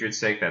the Patriots'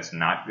 sake, that's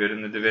not good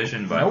in the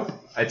division, but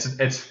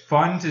it's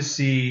fun to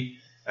see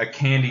a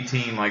candy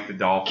team like the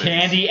Dolphins.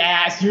 Candy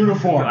ass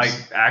uniforms.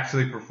 Like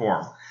actually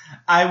perform.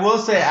 I will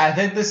say, I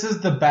think this is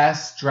the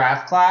best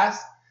draft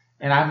class,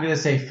 and I'm going to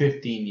say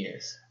 15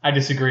 years. I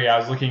disagree. I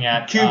was looking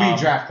at QB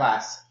draft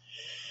class.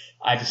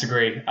 I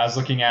disagree. I was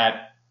looking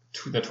at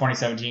the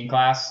 2017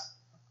 class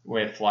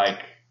with like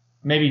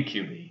maybe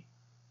QB.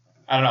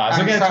 I don't know. I was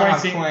looking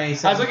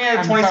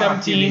at the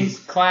 2017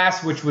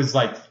 class, which was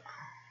like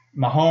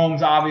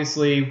Mahomes,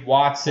 obviously,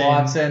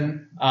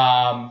 Watson,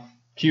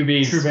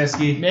 QBs,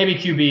 Trubisky, maybe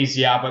QBs,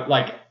 yeah, but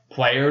like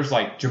players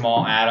like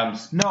Jamal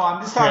Adams. No,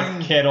 I'm just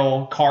talking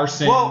Kittle,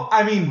 Carson. Well,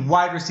 I mean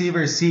wide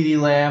receivers, CeeDee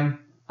Lamb.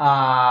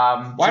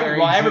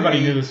 Everybody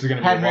knew this was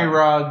going to be Henry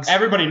Ruggs.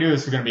 Everybody knew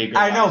this was going to be a good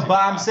I know,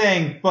 but I'm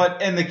saying,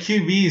 and the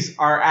QBs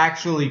are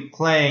actually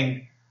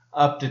playing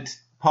up to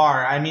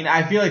par. I mean,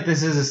 I feel like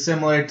this is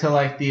similar to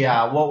like the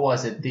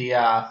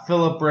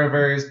Phillip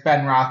Rivers,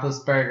 Ben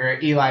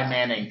Roethlisberger, Eli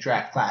Manning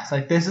draft class.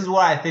 Like this is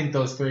what I think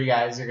those 3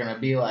 guys are going to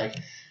be like,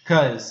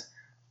 because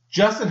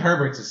Justin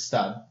Herbert's a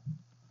stud.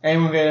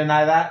 Anyone gonna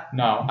deny that?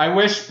 No. I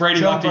wish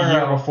Brady left a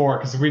year before,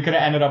 because if we could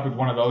have ended up with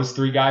one of those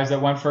 3 guys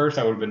that went first,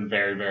 I would have been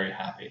very, very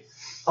happy.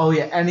 Oh,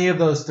 yeah. Any of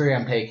those 3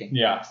 I'm taking.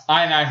 Yeah.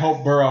 And I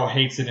hope Burrow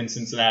hates it in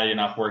Cincinnati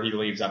enough where he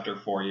leaves after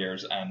 4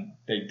 years and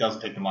he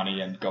doesn't take the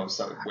money and goes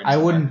to win. I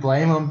wouldn't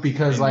blame him,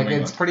 because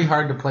it's pretty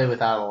hard to play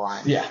without a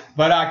line. Yeah.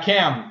 But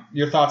Cam,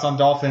 your thoughts on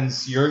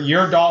Dolphins?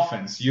 You're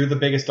Dolphins. You're the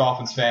biggest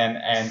Dolphins fan,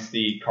 and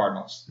the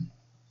Cardinals.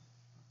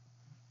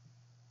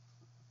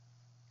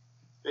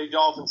 Big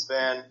Dolphins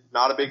fan,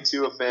 not a big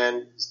Tua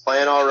fan. He's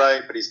playing all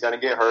right, but he's going to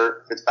get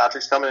hurt.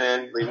 Fitzpatrick's coming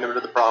in, leading him to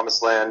the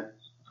promised land.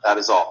 That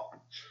is all.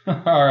 All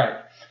right.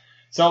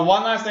 So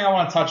one last thing I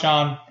want to touch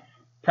on.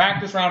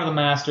 Practice round of the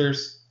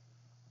Masters.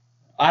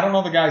 I don't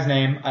know the guy's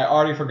name. I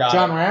already forgot.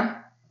 John Ram?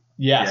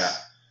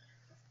 Yes.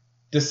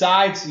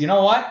 decides, you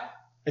know what?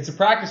 It's a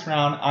practice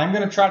round. I'm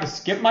going to try to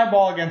skip my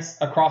ball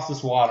across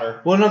this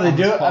water. Well, no, they on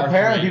do. this par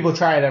Apparently, three. people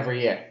try it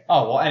every year.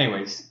 Oh, well,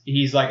 anyways,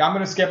 he's like, I'm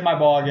going to skip my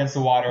ball against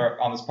the water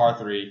on this par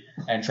 3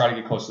 and try to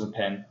get close to the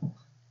pin.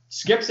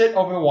 Skips it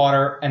over the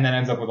water and then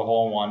ends up with a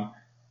hole in one.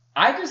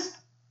 I just,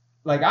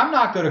 I'm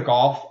not good at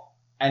golf,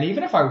 and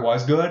even if I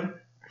was good,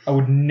 I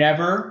would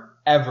never,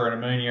 ever in a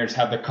million years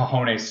have the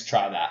cojones to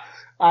try that.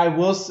 I'm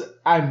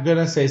going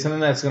to say something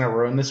that's going to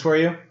ruin this for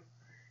you.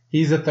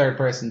 He's the third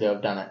person to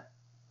have done it.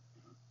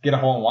 Get a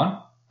hole in one?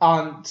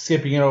 On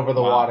skipping it over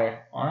the Wow. water.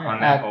 All right.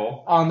 On that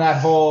hole. On that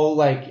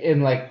whole,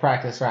 in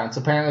practice rounds.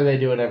 Apparently, they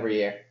do it every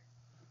year.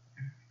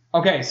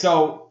 Okay,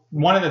 so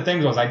one of the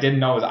things I didn't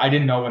know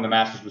when the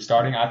Masters was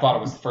starting. I thought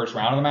it was the first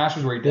round of the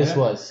Masters where he did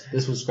it.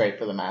 This was great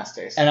for the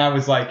Masters. And I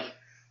was like,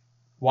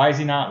 why is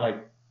he not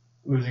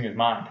losing his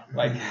mind?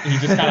 He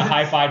just kind of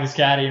high-fived his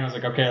caddy and was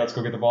like, okay, let's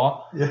go get the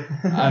ball. Yeah.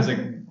 I was like,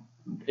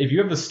 if you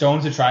have the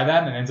stones to try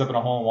that and it ends up in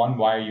a hole in one,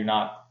 why are you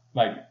not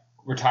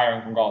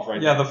retiring from golf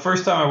Yeah, the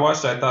first time I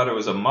watched it, I thought it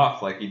was a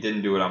muff. He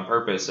didn't do it on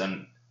purpose,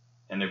 and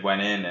it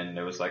went in, and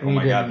it was like, oh He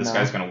my god, didn't this know.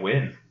 guy's gonna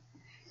win.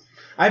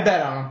 I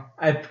bet on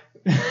him.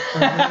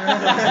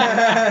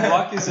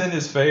 Luck is in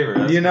his favor.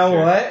 That's You for know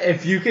sure. what?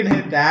 If you can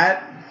hit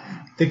that,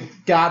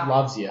 God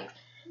loves you.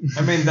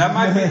 I mean, that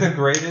might be the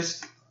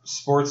greatest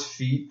sports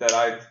feat that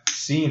I've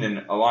seen in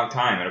a long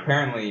time, and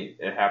apparently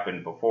it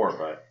happened before,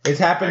 but It's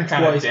happened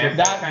twice.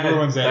 that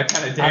ruins it. That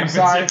kind of I'm dampens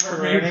sorry it for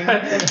for me, ruining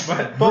it.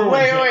 but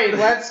Wait,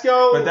 let's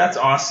go. But that's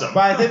awesome.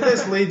 But I think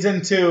this leads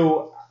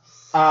into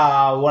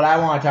what I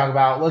want to talk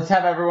about. Let's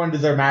have everyone do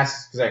their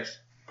Masters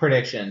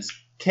predictions.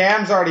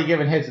 Cam's already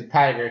given his with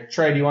Tiger.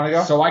 Trey, do you want to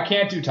go? So I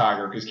can't do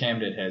Tiger because Cam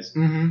did his.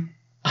 Mm-hmm.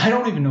 I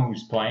don't even know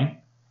who's playing.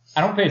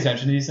 I don't pay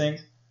attention to these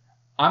things.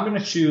 I'm going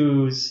to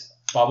choose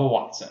Bubba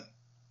Watson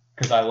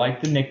because I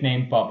like the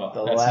nickname Bubba.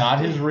 The That's lefty. not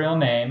his real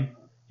name.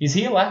 Is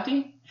he a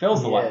lefty?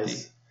 Phil's the lefty.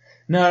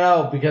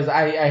 No, because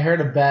I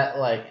heard a bet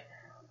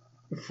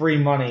free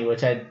money,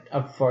 which I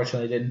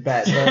unfortunately didn't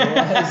bet.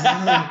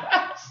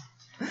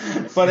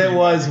 But it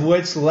was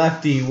which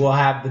lefty will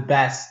have the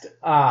best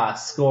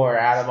score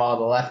out of all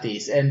the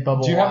lefties, and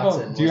Bubba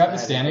Watson. Do you have the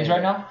standings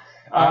right now?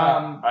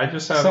 I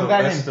just have Some a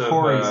guy list named of.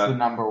 Corey's the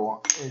number one.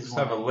 Just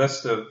have a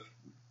list of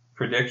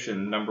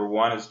prediction. Number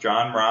 1 is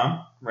John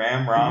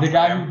Rahm. The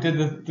guy who did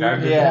the guy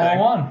who did the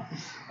one.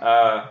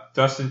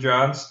 Dustin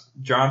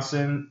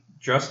Johnson,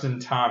 Justin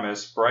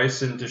Thomas,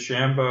 Bryson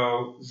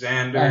DeChambeau, I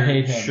Xander,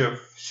 hate him.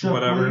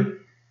 whatever,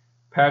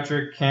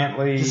 Patrick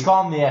Cantley, Just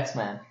call him the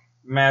X-Man.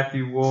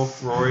 Matthew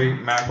Wolf, Rory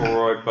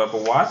McIlroy,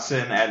 Bubba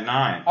Watson at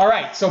 9. All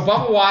right, so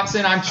Bubba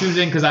Watson I'm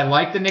choosing because I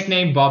like the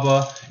nickname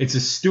Bubba. It's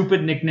a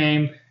stupid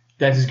nickname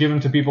that is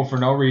given to people for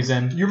no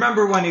reason. You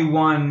remember when he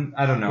won,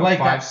 I don't know,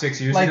 5-6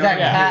 years like ago? that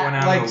Yeah. cat, He went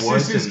out like of the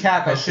woods Susu's and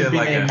cat that posted should be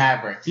like named a-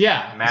 Maverick.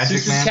 Yeah, Magic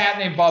Susu's Man? cat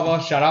named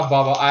Bubba. Shout out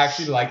Bubba.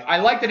 I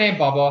like the name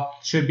Bubba,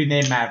 Should be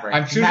named Maverick.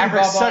 I'm choosing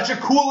Maverick's Bubba. such a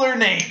cooler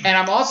name. and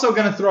I'm also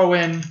gonna throw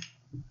in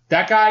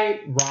that guy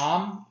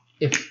Rahm.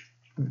 If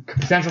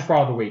potential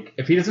fraud of the week,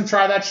 if he doesn't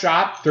try that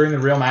shot during the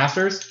real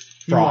Masters,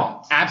 fraud,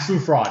 won't.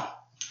 absolute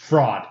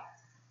fraud.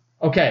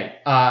 Okay,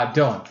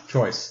 Dylan,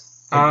 choice.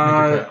 Make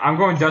your pick. I'm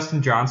going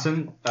Dustin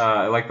Johnson.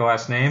 I like the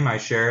last name. I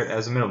share it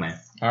as a middle name.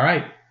 All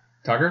right,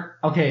 Tucker.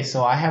 Okay,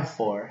 so I have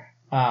 4.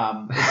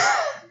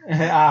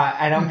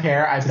 I don't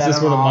care. I Is bet this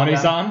on where the all of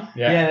money's them. on?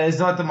 Yeah, this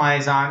is what the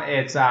money's on.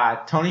 It's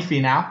Tony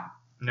Finau,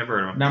 Never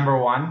heard of him. number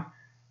 1.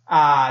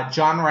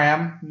 John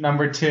Ram,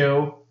 number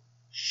 2.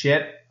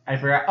 Shit, I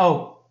forgot.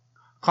 Oh,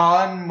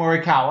 Colin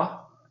Morikawa,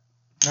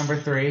 number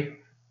 3.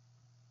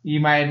 You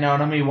might have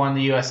known him. He won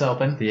the U.S.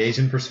 Open. The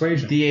Asian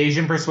persuasion. The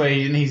Asian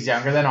persuasion. He's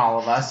younger than all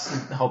of us.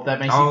 Hope that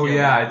makes Oh you feel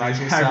yeah, better I about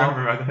do. I yourself.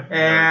 remember about that.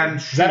 And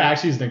Is that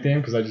actually his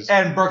nickname? Because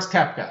and Brooks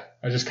Koepka.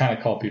 I just kind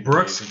of call people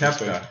Brooks Asian Koepka.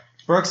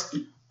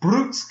 persuasion.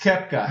 Brooks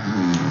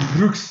Koepka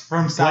Brooks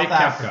from South Blake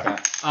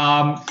Africa.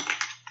 Koepka.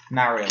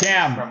 Not really.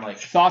 Cam, From like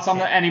thoughts on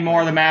any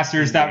more of the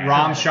Masters that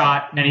Rahm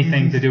shot?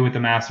 Anything to do with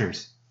the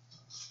Masters?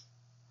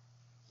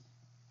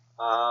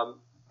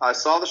 I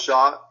saw the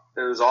shot.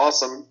 It was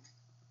awesome.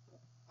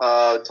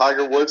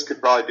 Tiger Woods could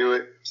probably do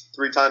it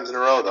 3 times in a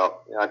row, though.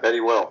 Yeah, I bet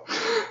he will.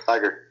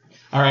 Tiger.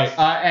 All right,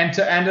 and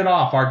to end it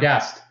off, our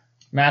guest,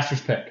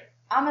 Masters pick.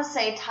 I'm going to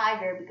say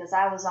Tiger because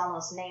I was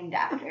almost named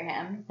after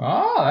him.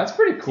 Oh, that's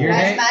pretty cool. Your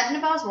Guys, name- imagine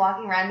if I was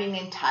walking around being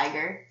named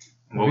Tiger.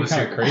 What was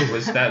kinda your, crazy.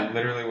 Was that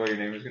literally what your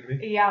name was going to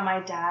be? Yeah, my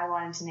dad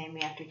wanted to name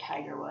me after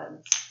Tiger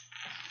Woods.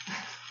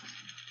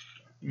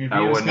 maybe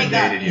I it was wouldn't Take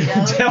have that, dated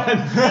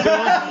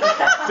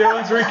you.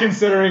 Dylan's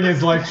reconsidering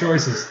his life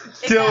choices.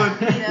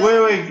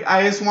 Wait.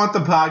 I just want the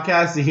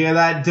podcast to hear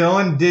that.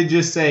 Dylan did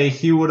just say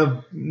he would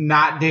have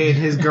not dated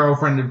his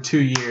girlfriend of 2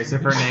 years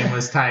if her name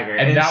was Tiger.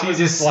 And And, that she was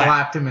a just slap.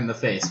 slapped him in the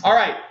face. All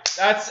right,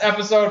 that's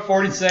episode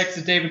 46,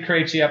 the David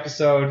Krejci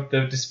episode,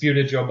 the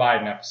disputed Joe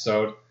Biden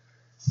episode.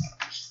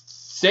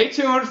 Stay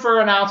tuned for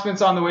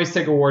announcements on the Wasted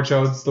Take Award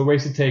show. It's the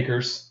Wasted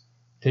Takers.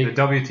 The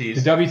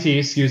WTs. The WT,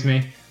 excuse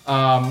me.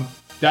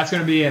 That's going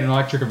to be an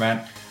electric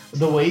event.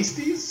 The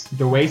Wasties?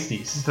 The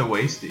Wasties. The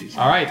Wasties.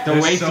 All right, the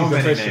There's Wasties so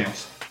many official.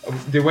 names.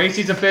 The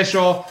Wasties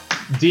official.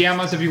 DM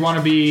us if you want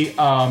to be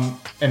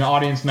an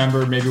audience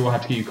member. Maybe we'll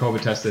have to get you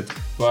COVID tested.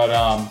 But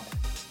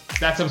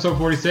that's episode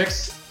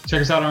 46.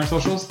 Check us out on our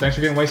socials. Thanks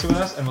for getting wasted with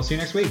us, and we'll see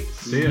you next week.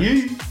 See ya.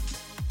 Yeah.